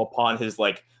stumble upon his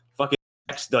like fucking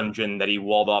X dungeon that he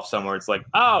walled off somewhere. It's like,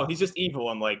 oh, he's just evil.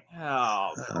 I'm like,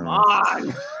 oh, come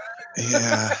on.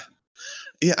 Yeah.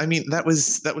 Yeah, I mean, that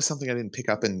was something I didn't pick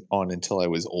up on until I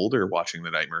was older watching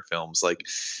the Nightmare films. Like,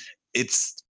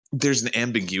 there's an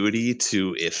ambiguity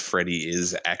to if Freddy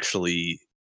is actually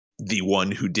the one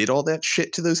who did all that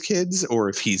shit to those kids, or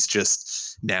if he's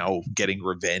just now getting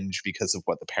revenge because of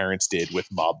what the parents did with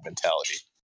mob mentality.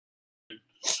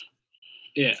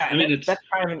 Yeah, I mean, that's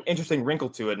kind of an interesting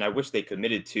wrinkle to it, and I wish they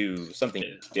committed to something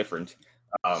different.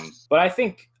 But I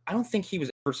don't think he was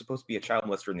ever supposed to be a child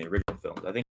molester in the original films.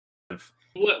 I think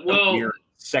weird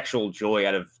sexual joy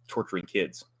out of torturing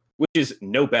kids, which is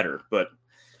no better. But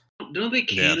don't they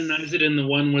canonize it in the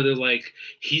one where they're like,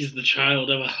 he's the child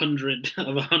of 100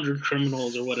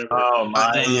 criminals or whatever? Oh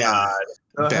my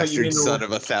god! Bastard son of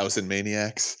 1,000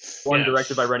 maniacs. One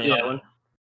directed by Rennie Harlan.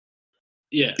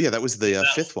 Yeah, that was the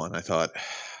fifth one, I thought.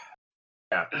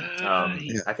 Yeah.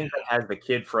 Yeah. I think that has the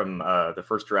kid from the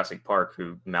first Jurassic Park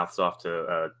who mouths off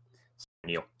to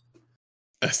Neil.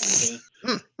 I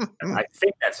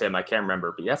think that's him. I can't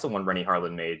remember, but that's the one Rennie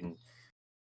Harlan made. And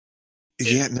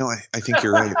Yeah, no, I think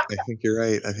you're right. I think you're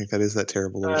right. I think that is that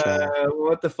terrible little child.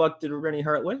 what the fuck did Rennie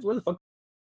Harlan? What the fuck?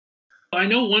 I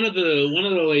know one of the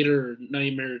later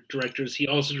Nightmare directors. He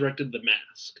also directed The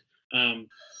Mask, and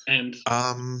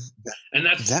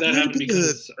that happened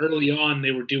because early on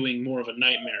they were doing more of a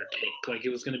nightmare take, like it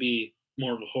was going to be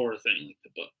more of a horror thing, like the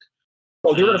book.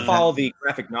 Oh, they were going to follow the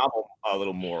graphic novel a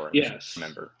little more. Yes, I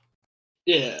remember.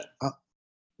 Yeah,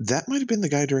 that might have been the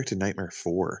guy who directed Nightmare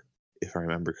 4, if I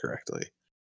remember correctly.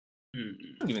 I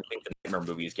don't even think the Nightmare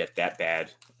movies get that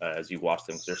bad as you watch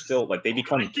them. They're still like they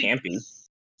become campy.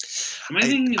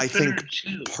 I think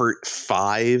part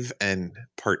 5 and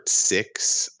part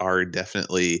 6 are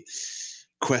definitely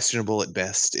questionable at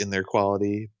best in their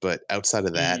quality, but outside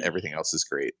of that, everything else is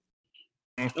great.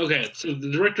 Okay, so the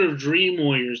director of Dream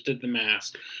Warriors did The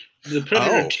Mask. The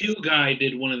Predator 2 guy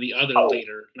did one of the other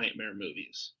later Nightmare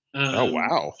movies. Oh,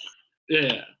 wow.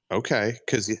 Yeah. Okay,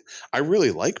 because I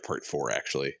really like part 4,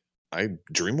 actually.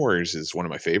 Dream Warriors is one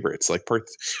of my favorites. Like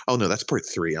oh no, that's part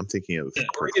 3. I'm thinking of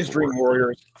part 4. Dream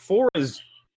Warriors. 4 is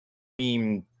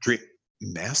Dream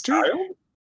Master? Child?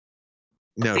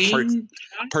 No,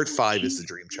 part 5 is the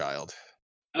Dream Child.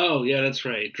 Oh yeah, that's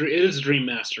right. It is Dream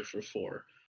Master for 4.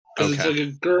 Because it's like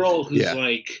a girl who's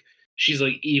she's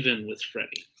like even with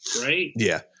Freddy, right?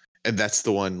 Yeah, and that's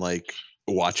the one like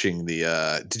watching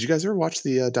the. Did you guys ever watch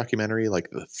the documentary, like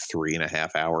the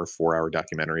 3.5 hour, 4 hour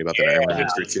documentary about the Nightmare on Elm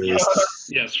Street series?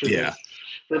 Yes, for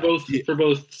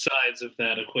both sides of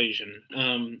that equation.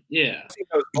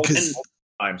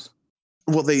 Times.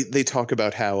 Well, they talk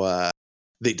about how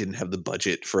they didn't have the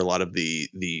budget for a lot of the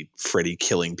Freddy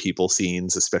killing people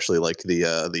scenes, especially like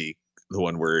the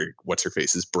one where what's her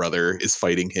face's brother is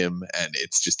fighting him, and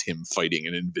it's just him fighting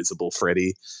an invisible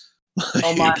Freddy.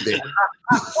 Oh my!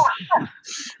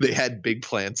 They had big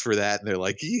plans for that, and they're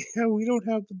like, "Yeah, we don't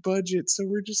have the budget, so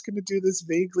we're just going to do this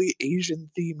vaguely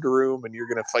Asian-themed room, and you're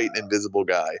going to fight an invisible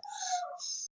guy."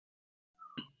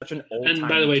 Such an old. And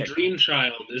by the way, Dream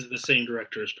Child is the same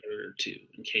director as Predator 2,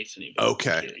 in case anybody.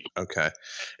 Okay.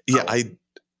 Yeah, I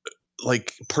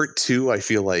like part 2. I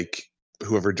feel like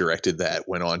whoever directed that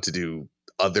went on to do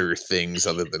other things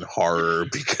other than horror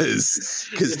because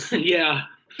yeah.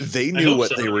 They knew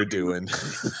what they were doing.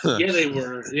 Yeah, they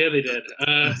were. Yeah, they did.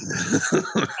 I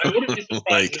wouldn't be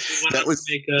surprised if they went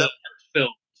to make a film.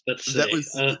 That was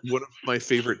one of my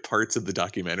favorite parts of the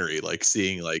documentary, like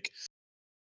seeing like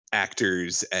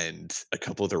actors and a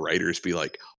couple of the writers be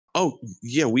like, "Oh,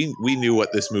 yeah, we knew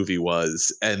what this movie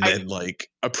was," and then like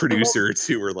a producer or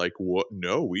two were like, "What?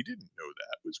 No, we didn't know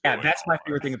that was." That's my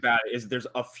favorite thing about it is there's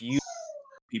a few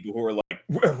people who are like,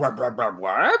 what?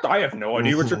 I have no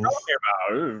idea what you're talking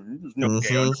about. There's no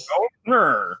gay on the film.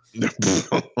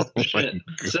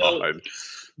 So,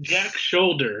 Jack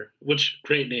Shoulder, which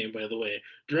great name by the way,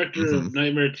 director of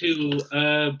Nightmare 2,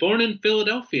 born in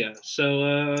Philadelphia.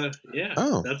 So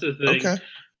that's a thing. Okay.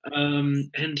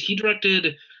 And he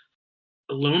directed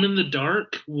Alone in the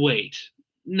Dark. Wait,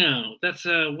 no, that's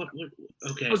what?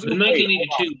 Okay, so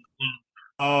 1982.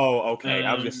 Oh, okay.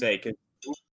 I was gonna say because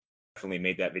definitely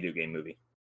made that video game movie.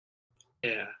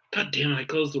 Yeah. God damn it! I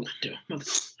closed the window. God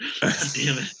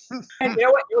damn it! And you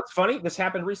know what? What's funny? This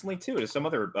happened recently too to some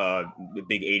other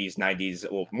big 80s, 90s,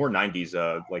 well, more 90s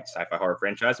like sci-fi horror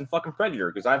franchise and fucking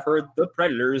Predator, because I've heard the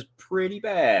Predator is pretty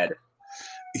bad.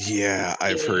 Yeah,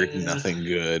 I've heard nothing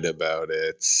good about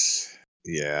it.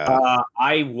 Yeah.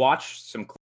 I watched some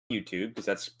YouTube because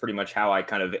that's pretty much how I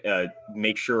kind of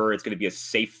make sure it's going to be a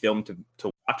safe film to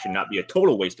watch and not be a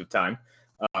total waste of time.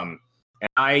 And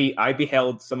I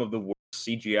beheld some of the worst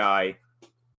CGI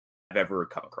I've ever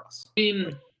come across. I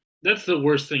mean, that's the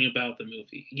worst thing about the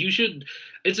movie.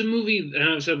 It's a movie, and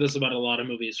I've said this about a lot of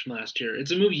movies from last year,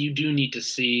 it's a movie you do need to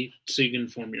see so you can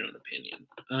form your own opinion.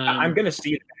 I'm going to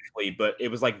see it eventually, but it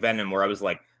was like Venom where I was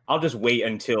like, I'll just wait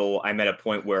until I'm at a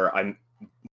point where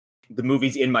the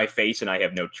movie's in my face and I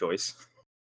have no choice.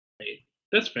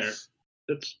 That's fair.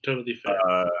 That's totally fair.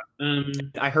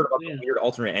 I heard about the weird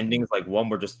alternate endings, like one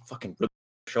where just fucking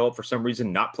show up for some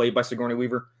reason, not played by Sigourney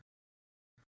Weaver.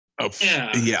 Oh,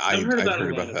 yeah, I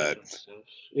heard about that.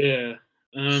 Yeah.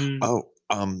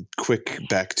 Quick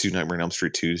back to Nightmare on Elm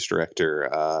Street 2's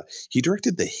director. He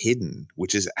directed The Hidden,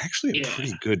 which is actually a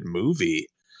pretty good movie.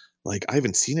 Like, I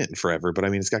haven't seen it in forever, but I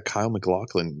mean, it's got Kyle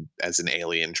MacLachlan as an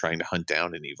alien trying to hunt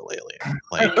down an evil alien.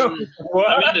 Like, I'm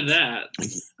into that.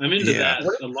 I'm into that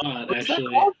a lot,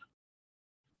 actually.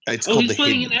 It's he's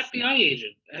playing an FBI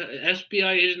agent.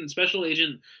 FBI agent, Special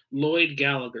Agent Lloyd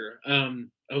Gallagher.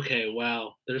 Okay,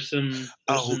 wow. There's some.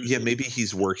 Yeah, maybe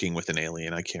he's working with an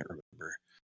alien. I can't remember.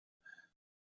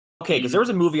 Okay, because there was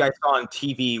a movie I saw on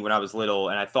TV when I was little,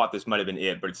 and I thought this might have been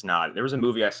it, but it's not. There was a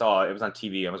movie I saw. It was on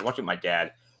TV. I was watching with my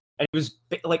dad, and it was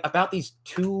like about these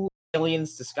two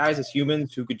aliens disguised as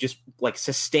humans who could just like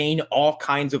sustain all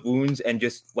kinds of wounds and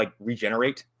just like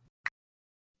regenerate.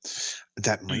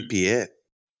 That might be it.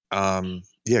 Yeah,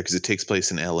 because it takes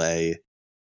place in LA.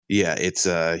 Yeah, it's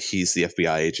he's the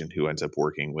FBI agent who ends up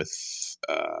working with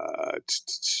the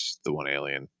one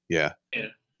alien. Yeah.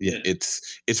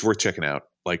 It's worth checking out.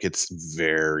 Like, it's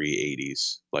very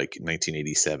 80s, like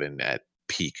 1987 at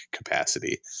peak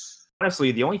capacity.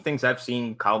 Honestly, the only things I've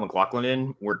seen Kyle MacLachlan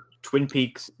in were Twin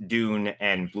Peaks, Dune,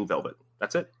 and Blue Velvet.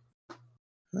 That's it.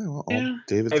 Oh, well,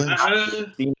 David Lynch.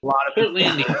 I've seen a lot of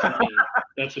Portlandia.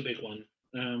 That's a big one.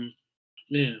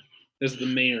 Yeah, as the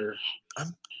mayor.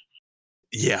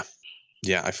 Yeah,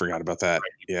 I forgot about that.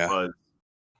 Yeah.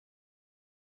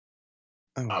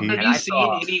 Have you seen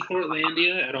any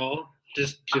Portlandia at all?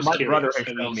 Just my curious. brother has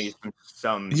shown me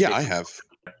some. Yeah, I have.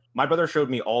 My brother showed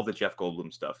me all the Jeff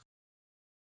Goldblum stuff.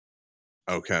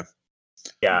 Okay.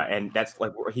 Yeah, and that's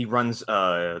like where he runs. He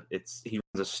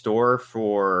runs a store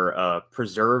for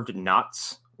preserved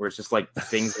knots, where it's just like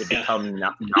things that become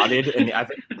knotted. And I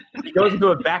think he goes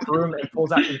into a back room and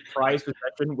pulls out his prized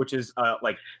possession, which is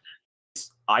like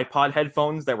iPod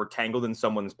headphones that were tangled in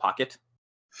someone's pocket.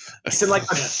 It's in like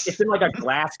a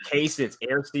glass case. It's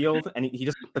air sealed, and he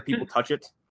just lets the people touch it.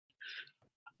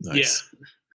 Nice. Yeah.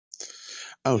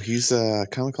 Oh, he's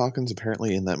Kyle MacLachlan's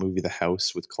apparently in that movie, The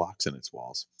House with Clocks in Its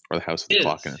Walls, or The House with the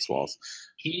Clock in Its Walls.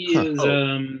 He is.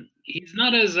 He's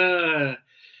not as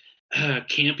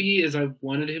campy as I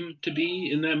wanted him to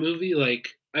be in that movie. Like,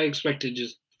 I expected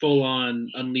just full on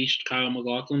unleashed Kyle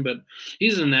MacLachlan, but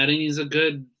he's in that, and he's a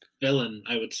good villain,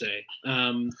 I would say.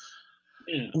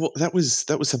 Yeah. Well, that was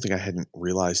something I hadn't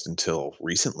realized until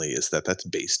recently, is that that's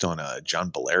based on a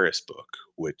John Belaris book,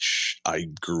 which I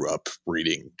grew up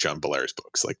reading John Belaris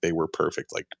books. Like, they were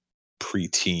perfect, like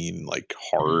preteen, like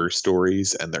horror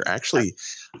stories. And they're actually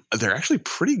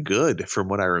pretty good from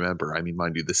what I remember. I mean,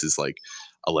 mind you, this is like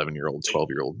 11-year-old,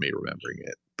 12-year-old me remembering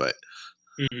it, but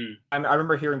I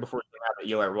remember hearing before it came out that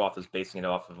Eli Roth is basing it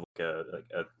off of like a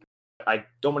I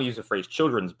don't want to use the phrase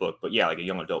children's book, but yeah, like a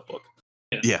young adult book.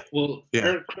 Yeah. Well,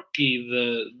 Eric Kripke,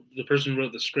 the person who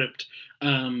wrote the script,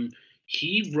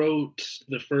 he wrote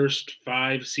the first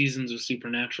 5 seasons of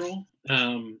Supernatural.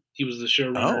 He was the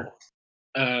showrunner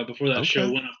before that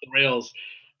show went off the rails.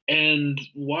 And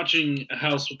watching A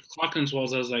House with Clock in Its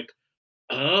Walls, I was like,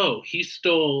 oh, he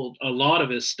stole a lot of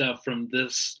his stuff from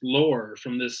this lore,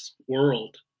 from this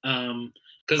world,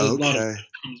 because a lot of it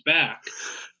comes back.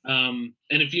 And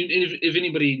if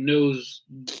anybody knows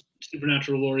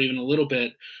Supernatural lore even a little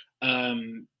bit,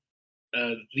 the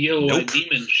yellow-eyed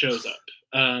demon shows up,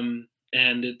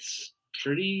 and it's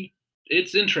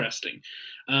interesting.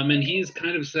 And he's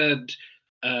kind of said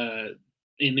in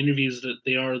interviews that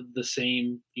they are the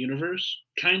same universe,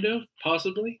 kind of,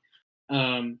 possibly.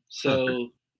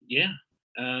 Yeah.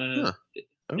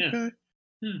 Okay.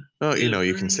 Well,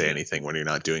 you can say anything when you're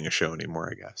not doing a show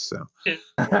anymore, I guess. So.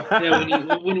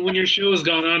 Yeah. When your show has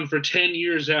gone on for 10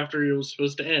 years after it was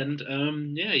supposed to end,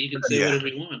 you can say whatever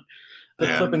you want.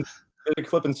 There's a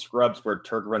clip in Scrubs where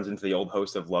Turk runs into the old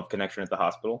host of Love Connection at the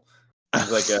hospital.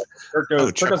 He's like, Turk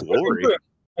goes,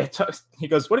 he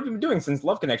goes, "What have you been doing since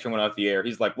Love Connection went off the air?"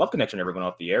 He's like, "Love Connection never went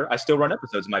off the air. I still run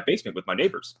episodes in my basement with my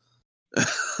neighbors."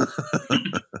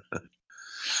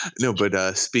 No,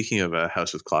 but speaking of A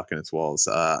House with Clock in Its Walls,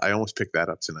 I almost picked that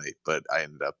up tonight, but I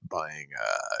ended up buying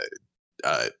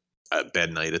a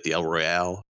Bad Night at the El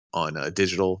Royale on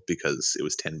digital because it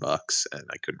was $10 and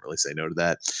I couldn't really say no to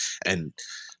that. And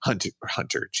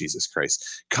Hunter, Jesus Christ,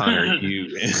 Connor,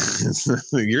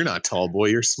 you're not tall, boy,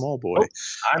 you're small, boy.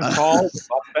 I'm tall with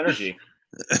lots of energy.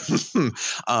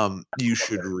 You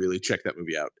should really check that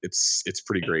movie out. It's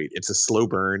pretty great. It's a slow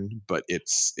burn, but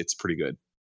it's pretty good.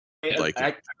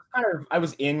 I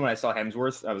was in when I saw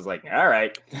Hemsworth. I was like, all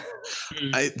right.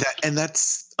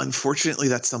 That's unfortunately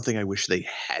that's something I wish they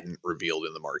hadn't revealed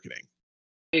in the marketing.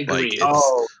 I agree.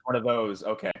 One of those.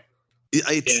 Okay.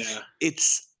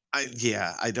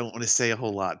 I don't want to say a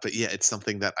whole lot, but yeah, it's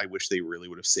something that I wish they really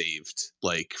would have saved,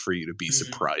 like, for you to be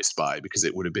surprised by, because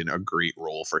it would have been a great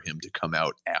role for him to come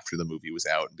out after the movie was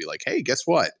out and be like, hey, guess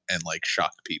what? And like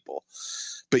shock people.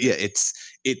 But yeah, it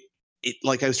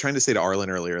like I was trying to say to Arlen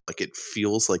earlier, like it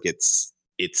feels like it's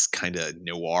it's kind of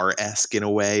noir-esque in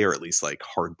a way, or at least like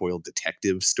hard-boiled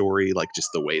detective story, like just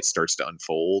the way it starts to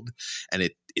unfold. And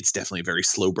it's definitely a very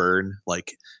slow burn.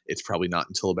 Like it's probably not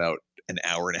until about an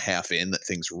hour and a half in that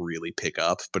things really pick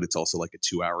up, but it's also like a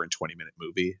 2 hour and 20-minute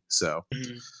movie. So,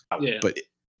 but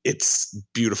it's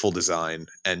beautiful design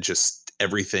and just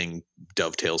everything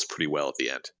dovetails pretty well at the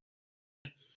end.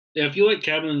 Yeah, if you like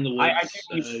Cabin in the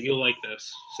Woods, you'll like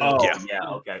this. So,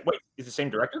 Okay. Wait, is the same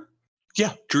director?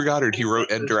 Yeah, Drew Goddard. He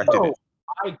wrote and directed it.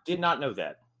 I did not know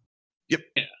that. Yep.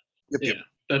 Yep.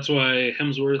 That's why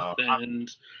Hemsworth and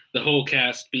the whole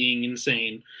cast being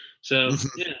insane. So,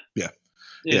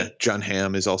 yeah. John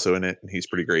Hamm is also in it, and he's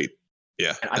pretty great.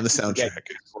 Yeah, and the soundtrack.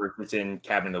 It's in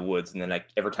Cabin in the Woods, and then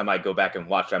every time I go back and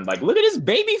watch it, I'm like, look at his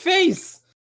baby face.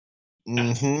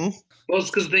 Mm-hmm. Well, it's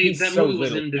because that movie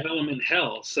was in development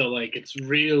hell, so like it's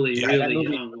really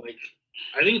young. Like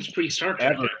I think it's pre-Star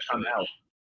Trek actually.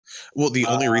 Well, the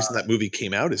only reason that movie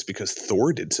came out is because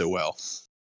Thor did so well.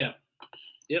 Yeah.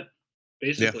 Yep.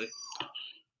 Basically,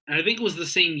 and I think it was the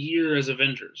same year as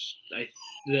Avengers. That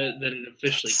it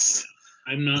officially came out.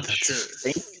 I'm not sure.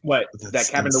 That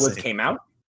Cabin in the Woods came out?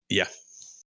 Yeah.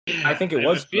 I think it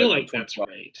was. I feel like that's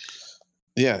right.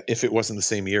 Yeah, if it wasn't the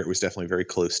same year, it was definitely very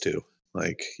close to.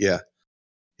 Like,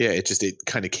 it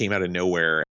kind of came out of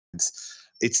nowhere.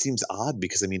 It seems odd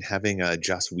because, I mean, having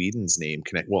Joss Whedon's name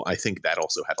connect. Well, I think that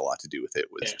also had a lot to do with it.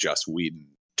 Was Joss Whedon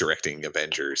directing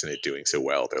Avengers and it doing so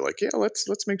well? They're like,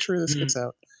 let's make sure this gets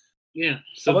out. Yeah.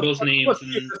 So both names. Let's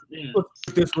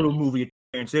this little movie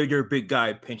and say you're a big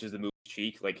guy, pinches the movie's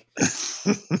cheek, like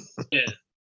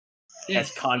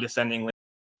as condescendingly.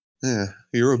 Yeah,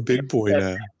 you're a big boy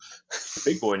now.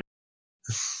 Big boy.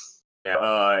 Yeah,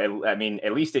 I mean,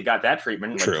 at least it got that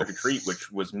treatment, like Trick or Treat,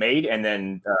 which was made, and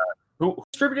then who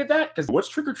distributed that? Because what's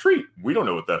Trick or Treat? We don't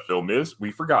know what that film is.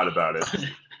 We forgot about it.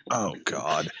 Oh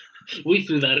God, we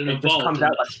threw that in a vault.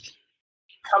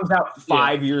 Comes out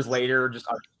 5 years later, just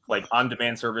like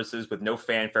on-demand services with no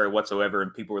fanfare whatsoever,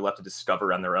 and people were left to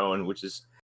discover on their own, which is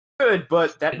good.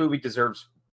 But that movie deserves.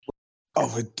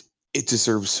 Oh, it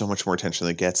deserves so much more attention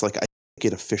than it gets. Like, I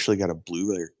think it officially got a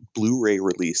Blu-ray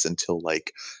release until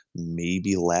like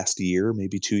maybe last year,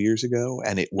 maybe 2 years ago,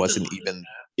 and it wasn't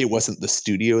the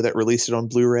studio that released it on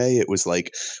Blu-ray. It was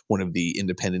like one of the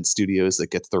independent studios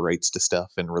that gets the rights to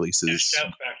stuff and releases.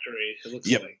 Shout Factory, it looks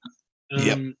like.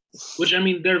 Which, I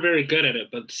mean, they're very good at it,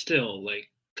 but still, like,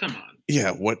 come on.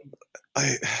 Yeah, it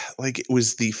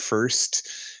was the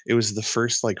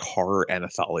first like horror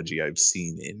anthology I've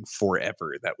seen in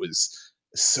forever that was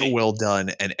so well done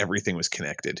and everything was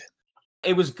connected.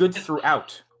 It was good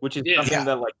throughout, which is something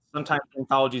that like sometimes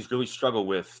anthologies really struggle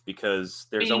with because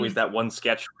there's always that one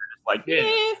sketch where it's like,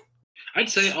 I'd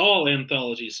say all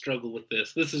anthologies struggle with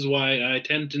this. This is why I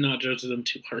tend to not judge them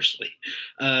too harshly.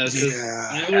 Because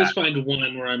I always find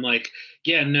one where I'm like,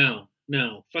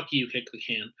 no, fuck you, kick the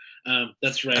can.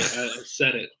 That's right. I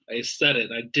said it.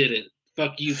 I did it.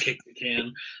 Fuck you, kick the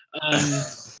can.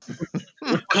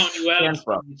 Calling you out,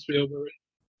 Spielberg.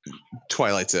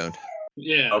 Twilight Zone.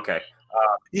 Yeah. Okay.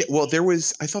 Well,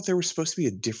 I thought there was supposed to be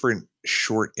a different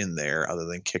short in there other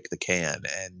than Kick the Can,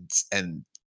 and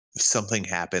something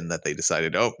happened that they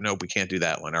decided, oh no, we can't do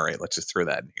that one. All right, let's just throw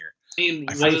that in here. I mean,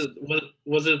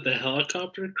 was it the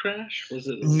helicopter crash? Was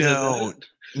it? No.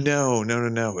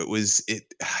 It was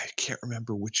it. I can't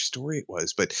remember which story it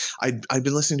was, but I'd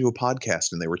been listening to a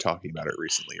podcast and they were talking about it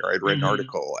recently, or I'd read an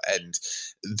article, and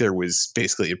there was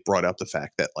basically it brought up the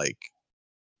fact that like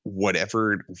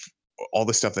whatever all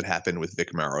the stuff that happened with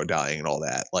Vic Morrow dying and all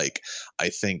that, like I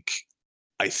think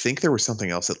there was something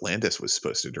else that Landis was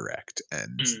supposed to direct,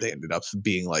 and they ended up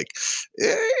being like,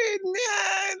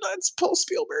 let's pull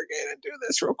Spielberg in and do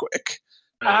this real quick.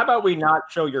 How about we not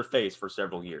show your face for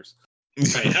several years?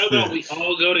 Right. How about we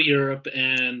all go to Europe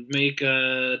and make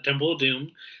Temple of Doom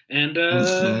and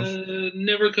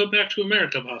never come back to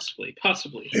America, possibly,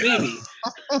 maybe.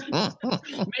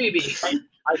 Maybe.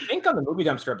 I think on the Movie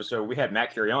Dumpster episode we had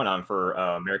Matt Curion on for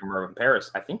American Murder in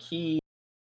Paris. I think he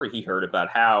heard about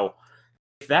how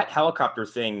if that helicopter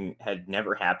thing had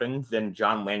never happened, then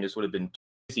John Landis would have been too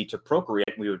busy to procreate,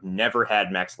 and we would have never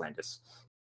had Max Landis.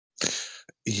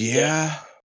 Yeah,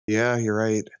 you're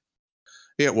right.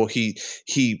 Yeah, well, he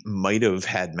might have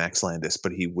had Max Landis,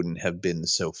 but he wouldn't have been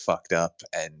so fucked up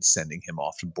and sending him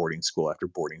off to boarding school after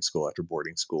boarding school after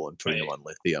boarding school and putting him on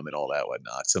lithium and all that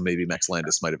whatnot. So maybe Max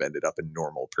Landis might have ended up a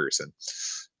normal person.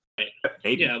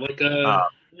 Maybe. Yeah,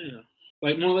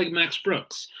 like more like Max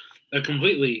Brooks, a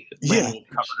completely normal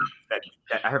person.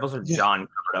 I have also John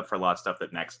covered up for a lot of stuff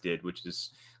that Max did, which is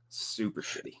super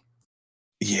shitty.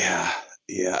 Yeah,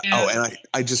 Yeah. Oh, and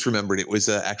I just remembered it was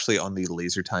actually on the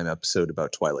Laser Time episode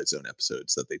about Twilight Zone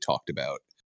episodes that they talked about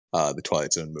the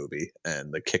Twilight Zone movie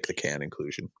and the Kick the Can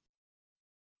inclusion.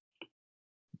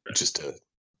 Just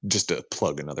to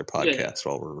plug another podcast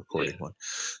while we're recording one.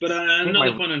 But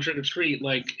another point on Trick or Treat,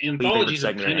 like anthologies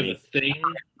are kind of a thing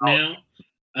now.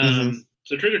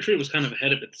 So Trick or Treat was kind of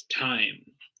ahead of its time,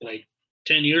 like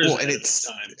 10 years ahead of its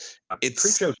time.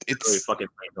 It's really fucking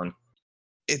fun.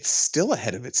 It's still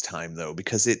ahead of its time though,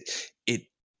 because it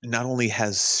not only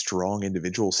has strong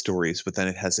individual stories, but then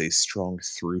it has a strong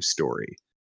through story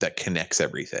that connects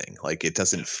everything. Like it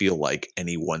doesn't feel like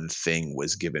any one thing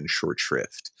was given short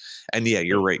shrift. And yeah,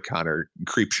 you're right, Connor.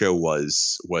 Creepshow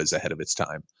was ahead of its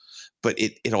time, but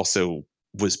it also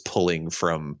was pulling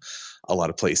from a lot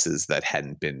of places that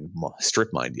hadn't been strip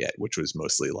mined yet, which was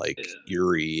mostly like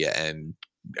Eerie and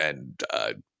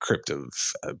Crypt of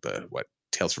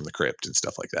Tales from the Crypt and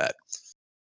stuff like that.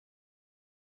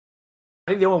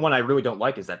 I think the only one I really don't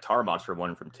like is that Tar Monster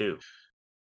one from 2.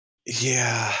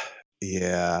 Yeah.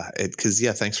 Because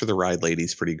Thanks for the Ride,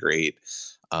 Lady's pretty great.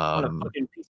 On a fucking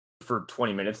piece for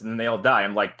 20 minutes and then they all die.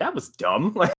 I'm like, that was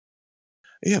dumb. Like,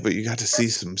 yeah, but you got to see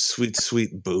some sweet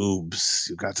boobs.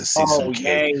 You got to see some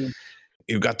cans.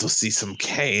 You got to see some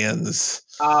cans.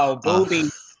 Oh,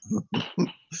 boobies.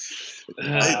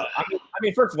 I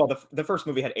mean, first of all, the first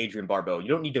movie had Adrienne Barbeau. You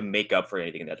don't need to make up for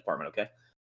anything in that department, okay?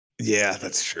 Yeah,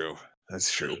 that's true.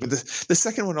 But the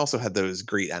second one also had those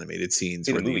great animated scenes.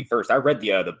 The movie first. I read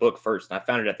the book first, and I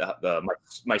found it at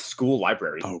my school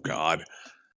library. Oh God.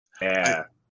 Yeah.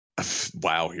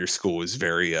 Wow, your school was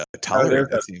very tolerant.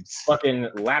 There's a fucking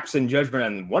lapse in judgment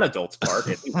on one adult's part.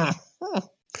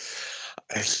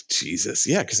 Jesus,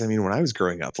 yeah, because I mean, when I was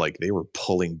growing up, like they were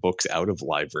pulling books out of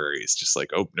libraries, just like,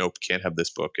 oh nope, can't have this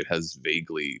book. It has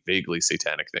vaguely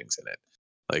satanic things in it,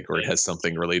 like, or it has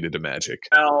something related to magic.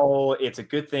 Well, it's a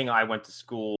good thing I went to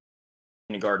school,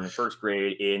 kindergarten, first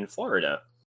grade in Florida.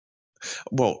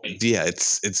 Well, yeah,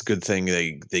 it's a good thing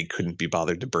they couldn't be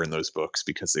bothered to burn those books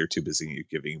because they're too busy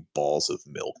giving balls of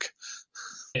milk.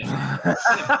 Yeah.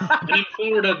 And in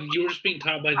Florida, you were just being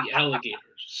taught by the alligators.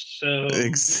 So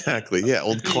exactly, yeah,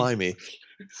 old Climby.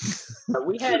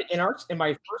 We had in my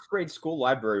first grade school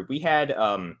library, we had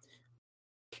as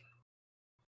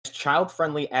child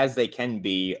friendly as they can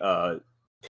be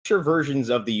picture versions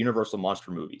of the Universal Monster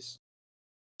movies.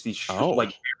 These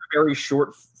like very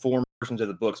short form versions of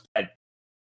the books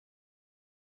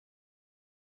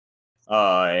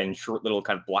and short little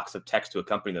kind of blocks of text to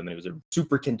accompany them. And it was a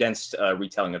super condensed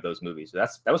retelling of those movies. So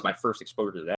that was my first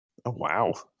exposure to that. Oh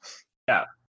wow! Yeah,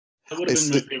 that would have been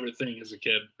my favorite thing as a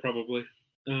kid, probably.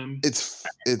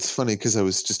 It's funny because I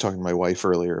was just talking to my wife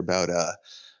earlier about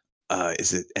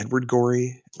is it Edward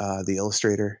Gorey, the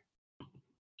illustrator?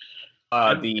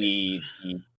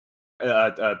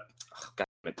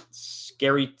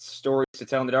 Scary Stories to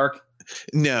Tell in the Dark.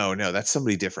 No, that's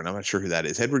somebody different. I'm not sure who that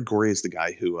is. Edward Gorey is the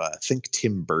guy who think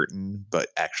Tim Burton, but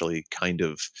actually kind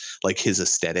of like his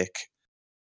aesthetic.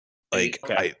 Like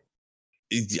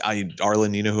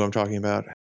Arlen, you know who I'm talking about?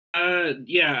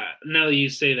 Yeah. Now that you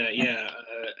say that, yeah,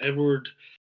 Edward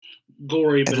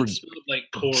Gorey, but it's spelled like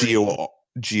Corey.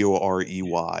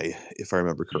 Gorey, if I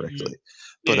remember correctly.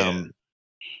 But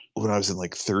when I was in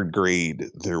like third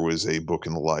grade, there was a book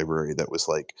in the library that was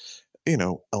like,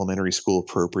 elementary school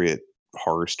appropriate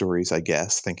horror stories, I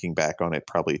guess. Thinking back on it,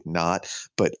 probably not,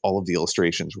 but all of the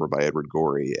illustrations were by Edward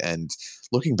Gorey. And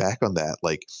looking back on that,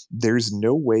 like there's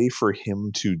no way for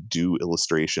him to do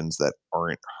illustrations that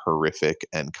aren't horrific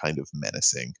and kind of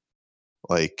menacing.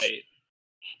 Like,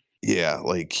 yeah,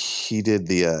 like he did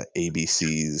the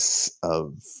ABCs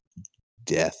of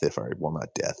death,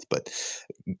 not death, but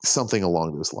something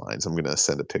along those lines. I'm going to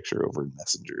send a picture over in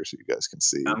Messenger so you guys can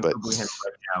see. But right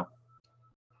now.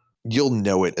 You'll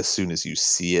know it as soon as you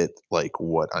see it, like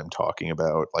what I'm talking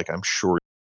about. Like I'm sure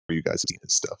you guys have seen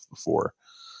his stuff before.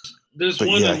 There's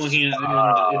one I'm looking at,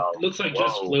 and it looks like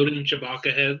just floating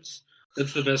Chewbacca heads.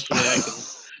 That's the best way I can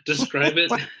describe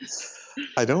it.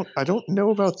 I don't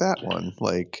know about that one.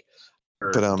 Like,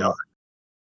 but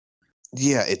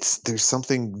yeah, there's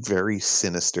something very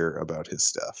sinister about his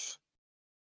stuff.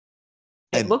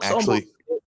 It looks actually.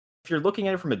 If you're looking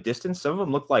at it from a distance, some of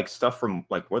them look like stuff from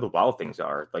like Where the Wild Things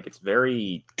Are. Like it's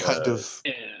very kind of.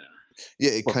 Yeah,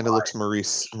 it kind of looks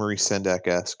Maurice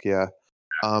Sendak-esque. Yeah.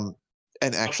 And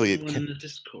actually, in the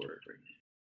Discord right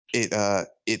now.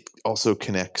 It also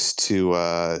connects to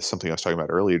something I was talking about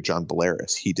earlier. John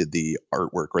Belaris. He did the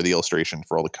artwork or the illustration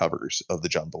for all the covers of the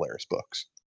John Belaris books.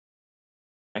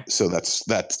 So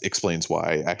that explains why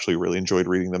I actually really enjoyed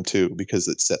reading them too, because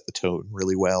it set the tone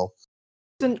really well.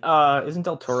 Isn't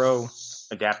Del Toro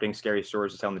adapting scary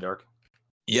stories to tell in the dark?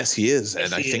 Yes, he is,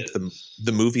 and I think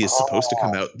the movie is supposed to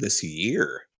come out this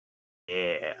year.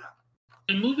 Yeah.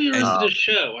 A movie or is it a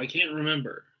show? I can't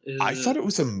remember. I thought it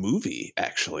was a movie,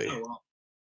 actually. Oh, well.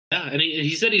 Yeah, and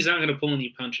he said he's not going to pull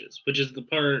any punches, which is the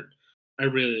part I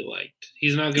really liked.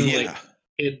 He's not going to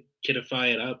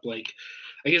kidify it up. Like,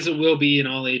 I guess it will be an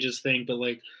all ages thing, but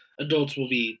like adults will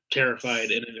be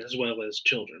terrified in it as well as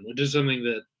children, which is something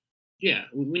that,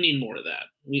 we need more of that.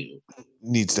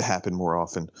 Needs to happen more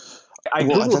often. I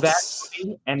googled that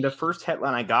movie, and the first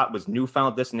headline I got was "New Final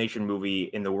Destination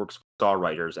movie in the works for Saw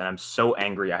writers," and I'm so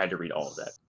angry I had to read all of that.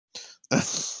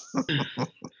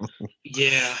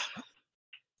 Yeah.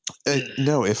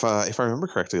 No, if I remember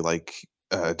correctly, like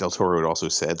Del Toro had also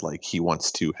said, like he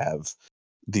wants to have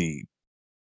the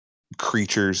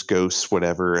creatures, ghosts,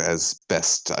 whatever, as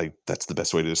best. That's the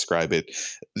best way to describe it,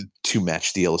 to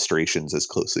match the illustrations as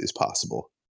closely as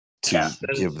possible to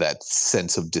give that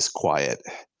sense of disquiet.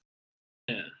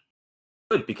 Yeah.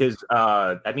 Good, because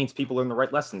that means people learn the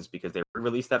right lessons, because they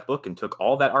released that book and took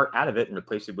all that art out of it and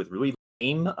replaced it with really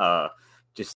lame,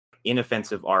 just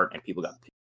inoffensive art, and people got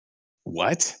pissed.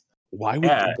 What? Why?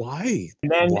 Why?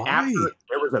 And then after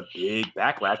there was a big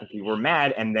backlash and people were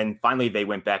mad, and then finally they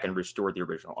went back and restored the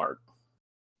original art.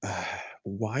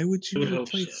 Why would you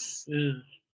replace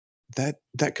that?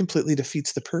 That completely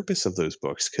defeats the purpose of those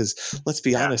books, because let's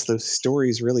be honest, those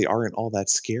stories really aren't all that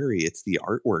scary. It's the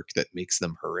artwork that makes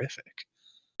them horrific.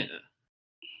 Yeah.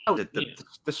 Oh,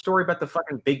 the story about the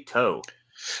fucking big toe.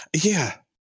 Yeah.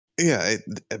 I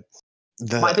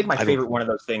think my favorite one of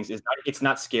those things is it's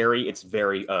not scary. It's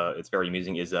very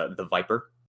amusing. Is the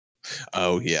Viper.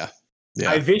 Oh yeah.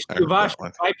 I wish you wash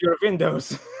wipe your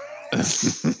windows.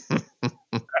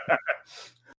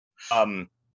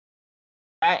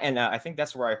 And I think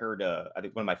that's where I heard. I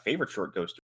think one of my favorite short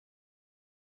ghost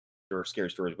or scary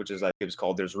stories, which is it was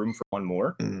called "There's Room for One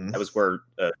More." That was where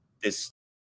this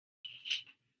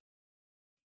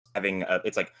having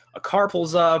it's like a car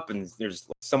pulls up and there's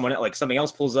someone like something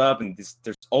else pulls up and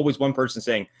there's always one person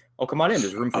saying, "Oh, come on in.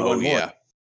 There's room for one more."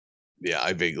 Yeah,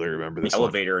 I vaguely remember this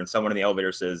elevator, and someone in the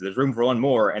elevator says, "There's room for one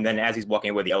more," and then as he's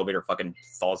walking away, the elevator fucking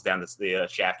falls down the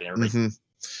shaft and everything. Mm-hmm.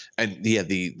 And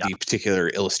the particular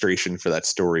illustration for that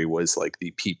story was like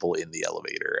the people in the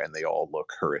elevator, and they all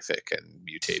look horrific and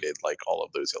mutated, like all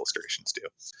of those illustrations do.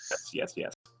 Yes.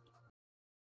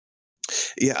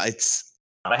 Yeah,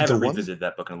 I haven't revisited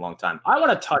that book in a long time. I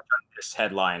want to touch on this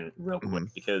headline real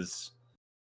quick because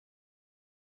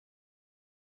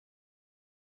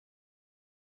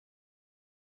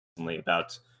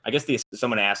about, I guess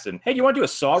someone asked him, "Hey, do you want to do a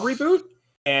Saw reboot?"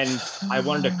 And I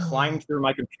wanted to climb through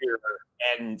my computer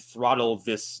and throttle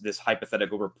this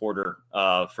hypothetical reporter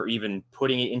for even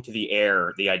putting it into the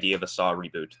air, the idea of a Saw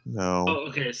reboot. No. Oh,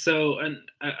 okay. So, and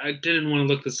I didn't want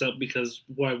to look this up because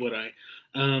why would I?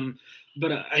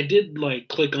 But I did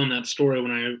click on that story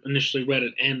when I initially read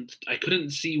it, and I couldn't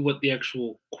see what the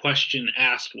actual question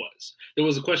asked was. There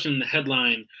was a question in the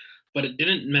headline, but it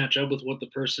didn't match up with what the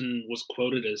person was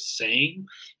quoted as saying,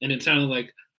 and it sounded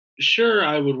like, "Sure,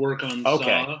 I would work on Saw."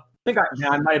 I think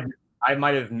I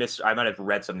might have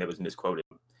read something that was misquoted.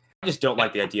 I just don't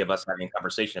like the idea of us having a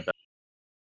conversation about.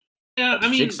 Yeah, I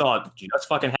mean, Jigsaw just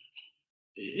fucking.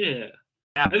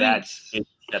 Have that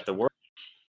at the world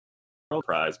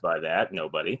prize by that.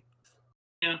 Nobody.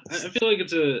 Yeah, I feel like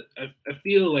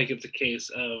it's a case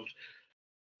of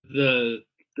the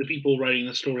people writing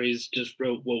the stories just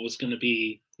wrote what was going to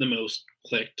be the most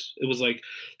clicked. It was like,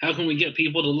 how can we get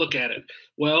people to look at it?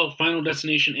 Well, Final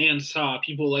Destination and Saw,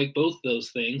 people like both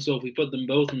those things. So if we put them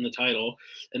both in the title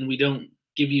and we don't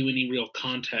give you any real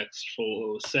context for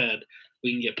what was said,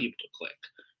 we can get people to click.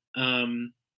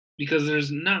 Because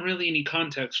there's not really any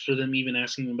context for them even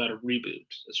asking about a reboot,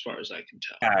 as far as I can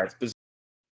tell. Yeah, it's bizarre.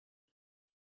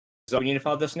 So we need a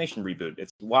Final Destination reboot.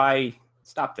 It's why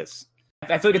stop this.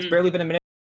 I feel like it's barely been a minute.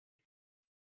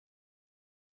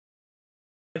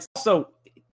 It's also,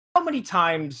 how many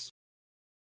times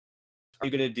are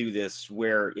you going to do this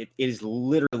where it is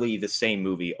literally the same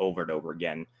movie over and over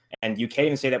again? And you can't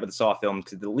even say that with the Saw films,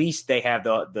 because at least they have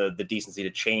the decency to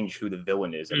change who the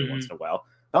villain is every once in a while.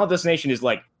 Final Destination is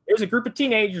like, there's a group of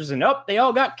teenagers and they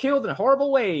all got killed in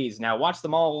horrible ways. Now watch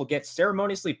them all get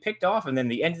ceremoniously picked off, and then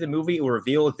the end of the movie will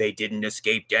reveal they didn't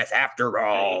escape death after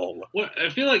all. Well, I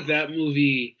feel like that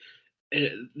movie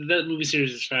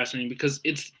series is fascinating because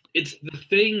it's the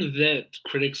thing that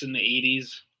critics in the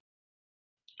 80s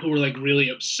who were really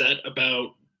upset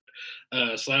about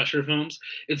slasher films,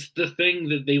 it's the thing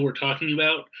that they were talking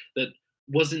about that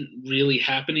wasn't really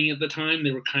happening at the time.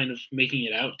 They were kind of making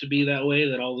it out to be that way,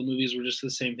 that all the movies were just the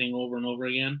same thing over and over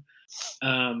again.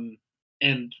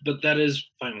 but that is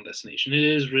Final Destination. It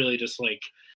is really just like,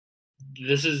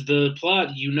 this is the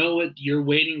plot. You know it. You're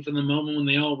waiting for the moment when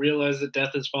they all realize that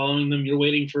death is following them. You're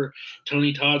waiting for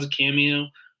Tony Todd's cameo.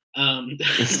 And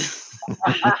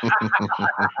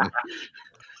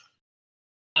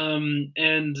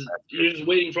you're just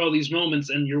waiting for all these moments,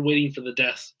 and you're waiting for the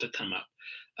deaths to come up.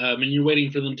 And you're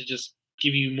waiting for them to just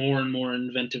give you more and more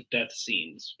inventive death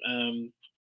scenes,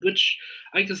 which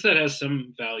I guess that has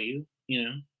some value,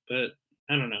 but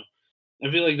I don't know. I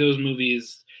feel like those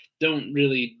movies don't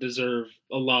really deserve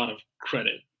a lot of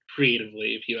credit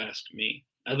creatively, if you ask me,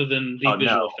 other than the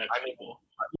visual effects people.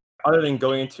 Other than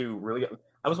going into really,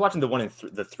 I was watching the one in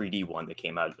the 3D one that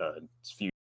came out a few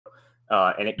years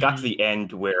ago, and it got to the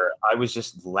end where I was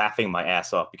just laughing my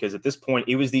ass off, because at this point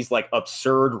it was these like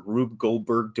absurd Rube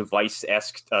Goldberg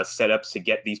device-esque setups to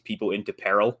get these people into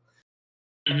peril.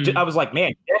 I was like,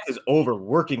 man, Death is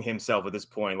overworking himself at this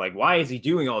point. Like, why is he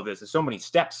doing all this? There's so many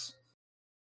steps.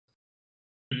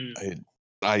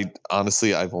 I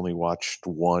honestly, I've only watched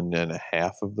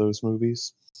 1.5 of those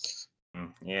movies.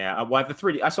 Yeah, well, the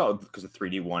 3D, I saw it because the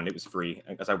 3D one, it was free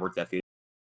because I worked at the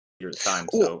theater at the time,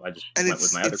 so I just went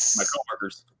with my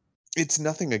coworkers. It's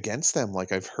nothing against them.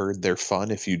 Like, I've heard they're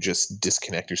fun if you just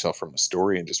disconnect yourself from the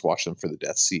story and just watch them for the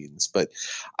death scenes. But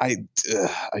I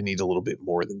need a little bit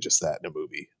more than just that in a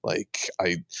movie. Like,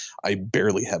 I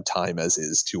barely have time as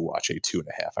is to watch a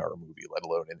 2.5-hour movie, let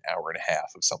alone an hour and a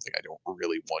half of something I don't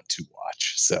really want to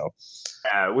watch. So,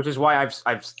 which is why I've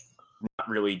not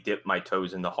really dipped my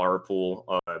toes in the horror pool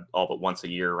all but once a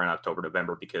year around October,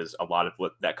 November, because a lot of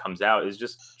what that comes out is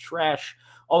just trash.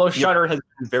 Although Shudder has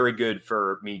been very good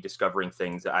for me discovering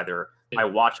things that either I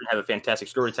watch and have a fantastic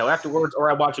story to tell afterwards, or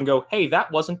I watch and go, hey,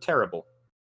 that wasn't terrible.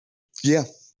 Yeah,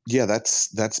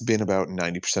 that's been about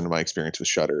 90% of my experience with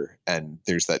Shudder, and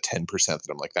there's that 10% that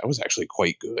I'm like, that was actually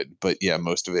quite good. But yeah,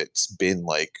 most of it's been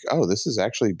like, oh, this has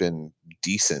actually been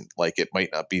decent. Like, it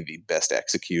might not be the best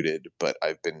executed, but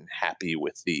I've been happy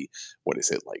with the, what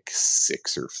is it, like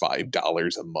 $6 or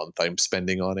 $5 a month I'm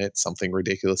spending on it, something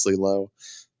ridiculously low.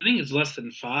 I think it's less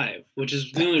than $5, which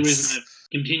is the only reason I've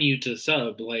continued to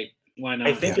sub. Like, why not?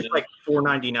 I think it's like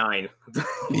 $4.99.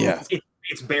 Yeah.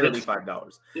 It's barely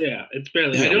 $5. Yeah, it's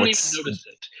barely. I don't even notice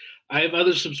it. I have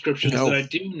other subscriptions that I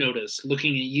do notice.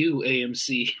 Looking at you,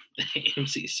 AMC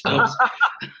subs.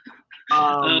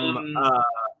 I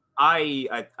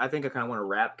think I kind of want to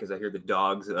wrap because I hear the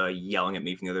dogs yelling at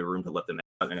me from the other room to let them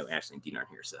out. I know Ashley and Dean aren't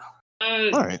here, so.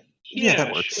 All right. Yeah,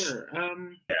 that works. Sure.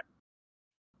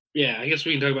 Yeah, I guess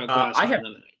we can talk about Glass. I have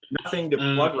nothing to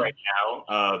plug right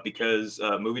now because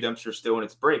Movie Dumpster is still in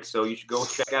its break, so you should go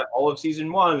check out all of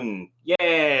season 1.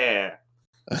 Yeah.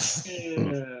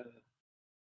 Yeah.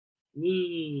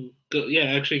 Woo.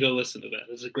 Actually go listen to that.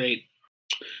 It's a great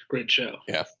show.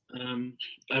 Yeah.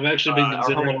 I've actually been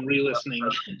considering re-listening.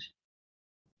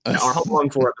 Our Home Alone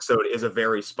 4 episode is a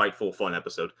very spiteful, fun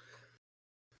episode.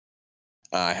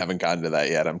 I haven't gotten to that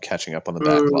yet. I'm catching up on the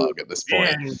backlog at this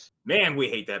point. Man, we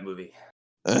hate that movie.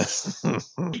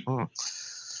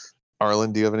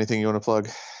 Arlen, do you have anything you want to plug?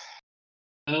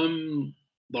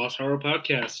 Lost Horror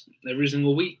Podcast every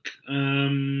single week.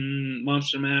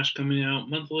 Monster Mash coming out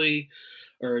monthly,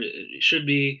 or it should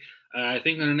be. I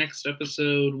think our next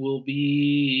episode will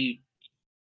be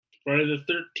Friday the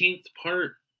 13th,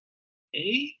 part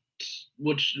 8,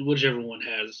 whichever one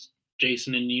has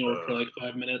Jason in New York for like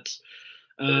 5 minutes.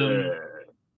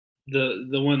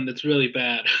 The one that's really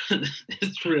bad.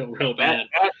 It's real bad.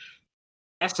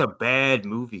 That's a bad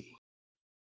movie.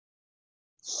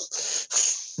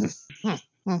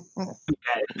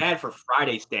 Bad for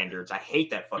Friday standards. I hate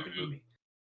that fucking movie.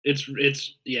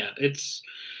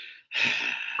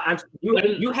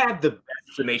 You had the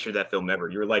best summation of that film ever.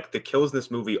 You're like, the kills in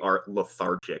this movie are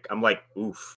lethargic. I'm like,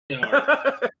 oof.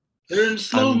 They're in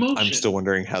slow motion. I'm still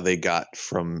wondering how they got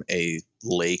from a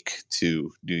lake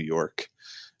to New York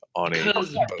on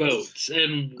because a boats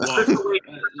and water.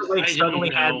 The lake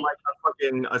suddenly had like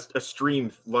a stream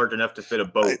large enough to fit a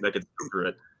boat that could go through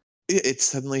it. It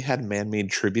suddenly had man-made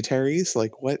tributaries.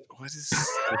 Like, what is?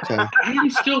 Okay. I'm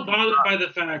still bothered by the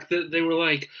fact that they were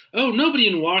like, "Oh, nobody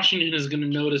in Washington is going to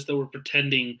notice that we're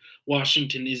pretending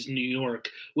Washington is New York,"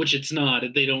 which it's not.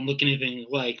 They don't look anything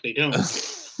like. They don't.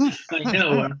 I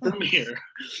know. I'm from here.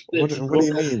 What do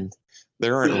you mean?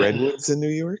 There aren't redwoods in New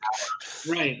York?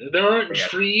 Right. There aren't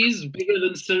trees bigger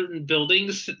than certain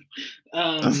buildings.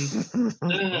 God fucking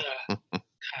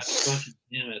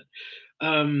damn it.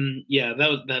 Yeah,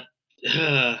 that.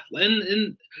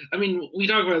 And I mean, we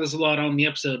talk about this a lot on the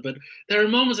episode, but there are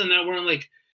moments in that where I'm like,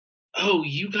 oh,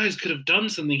 you guys could have done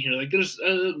something here. Like, there's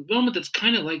a moment that's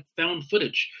kind of like found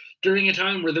footage during a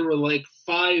time where there were like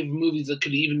 5 movies that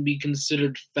could even be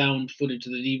considered found footage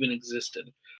that even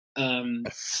existed.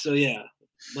 So yeah,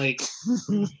 like,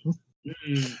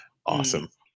 awesome.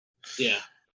 Yeah.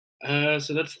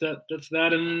 So that's that. That's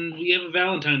that, and we have a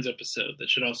Valentine's episode that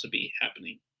should also be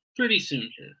happening pretty soon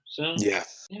here. So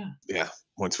yeah.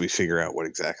 Once we figure out what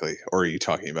exactly, or are you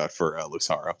talking about for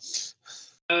Lucaro?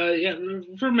 Yeah,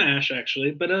 for MASH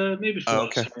actually, but maybe for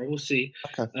okay. Lucaro, we'll see.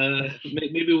 Okay.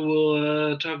 Maybe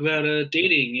we'll talk about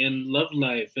dating and love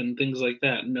life and things like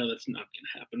that. No, that's not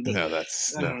gonna happen. But, no,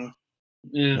 that's no.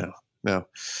 Yeah. No.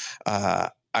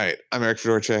 All right, I'm Eric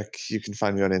Fedorchak. You can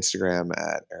find me on Instagram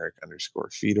at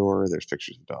Eric_Fedor. There's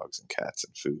pictures of dogs and cats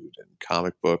and food and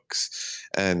comic books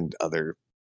and other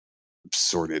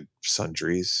sorted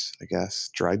sundries, I guess.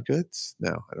 Dried goods? No,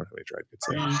 I don't have any dried goods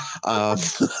there.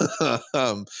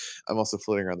 I'm also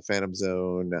floating around the Phantom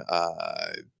Zone.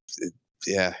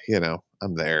 Yeah,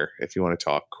 I'm there. If you want to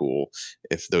talk, cool.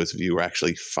 If those of you who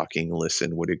actually fucking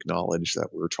listen would acknowledge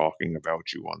that we're talking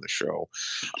about you on the show.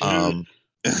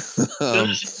 Send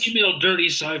us an email, Dirty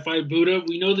Sci-Fi Buddha.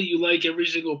 We know that you like every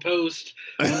single post.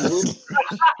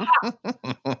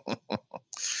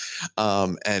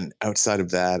 And outside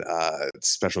of that,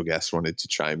 special guest wanted to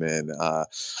chime in.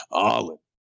 Arlen,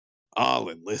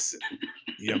 listen.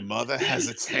 Your mother has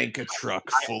a tanker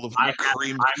truck full of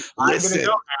creamed. Listen.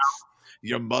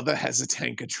 Your mother has a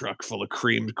tanker truck full of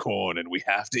creamed corn, and we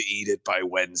have to eat it by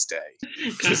Wednesday.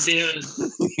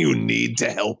 You need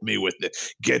to help me with it.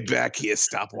 Get back here.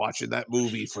 Stop watching that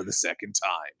movie for the second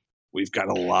time. We've got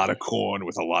a lot of corn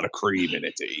with a lot of cream in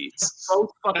it to eat.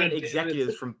 Both fucking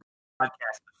executives from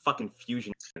podcast fucking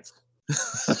fusion.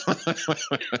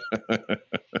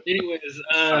 Anyways,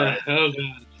 oh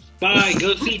god. Bye.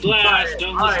 Go see Blast.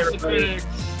 Don't listen to the critics.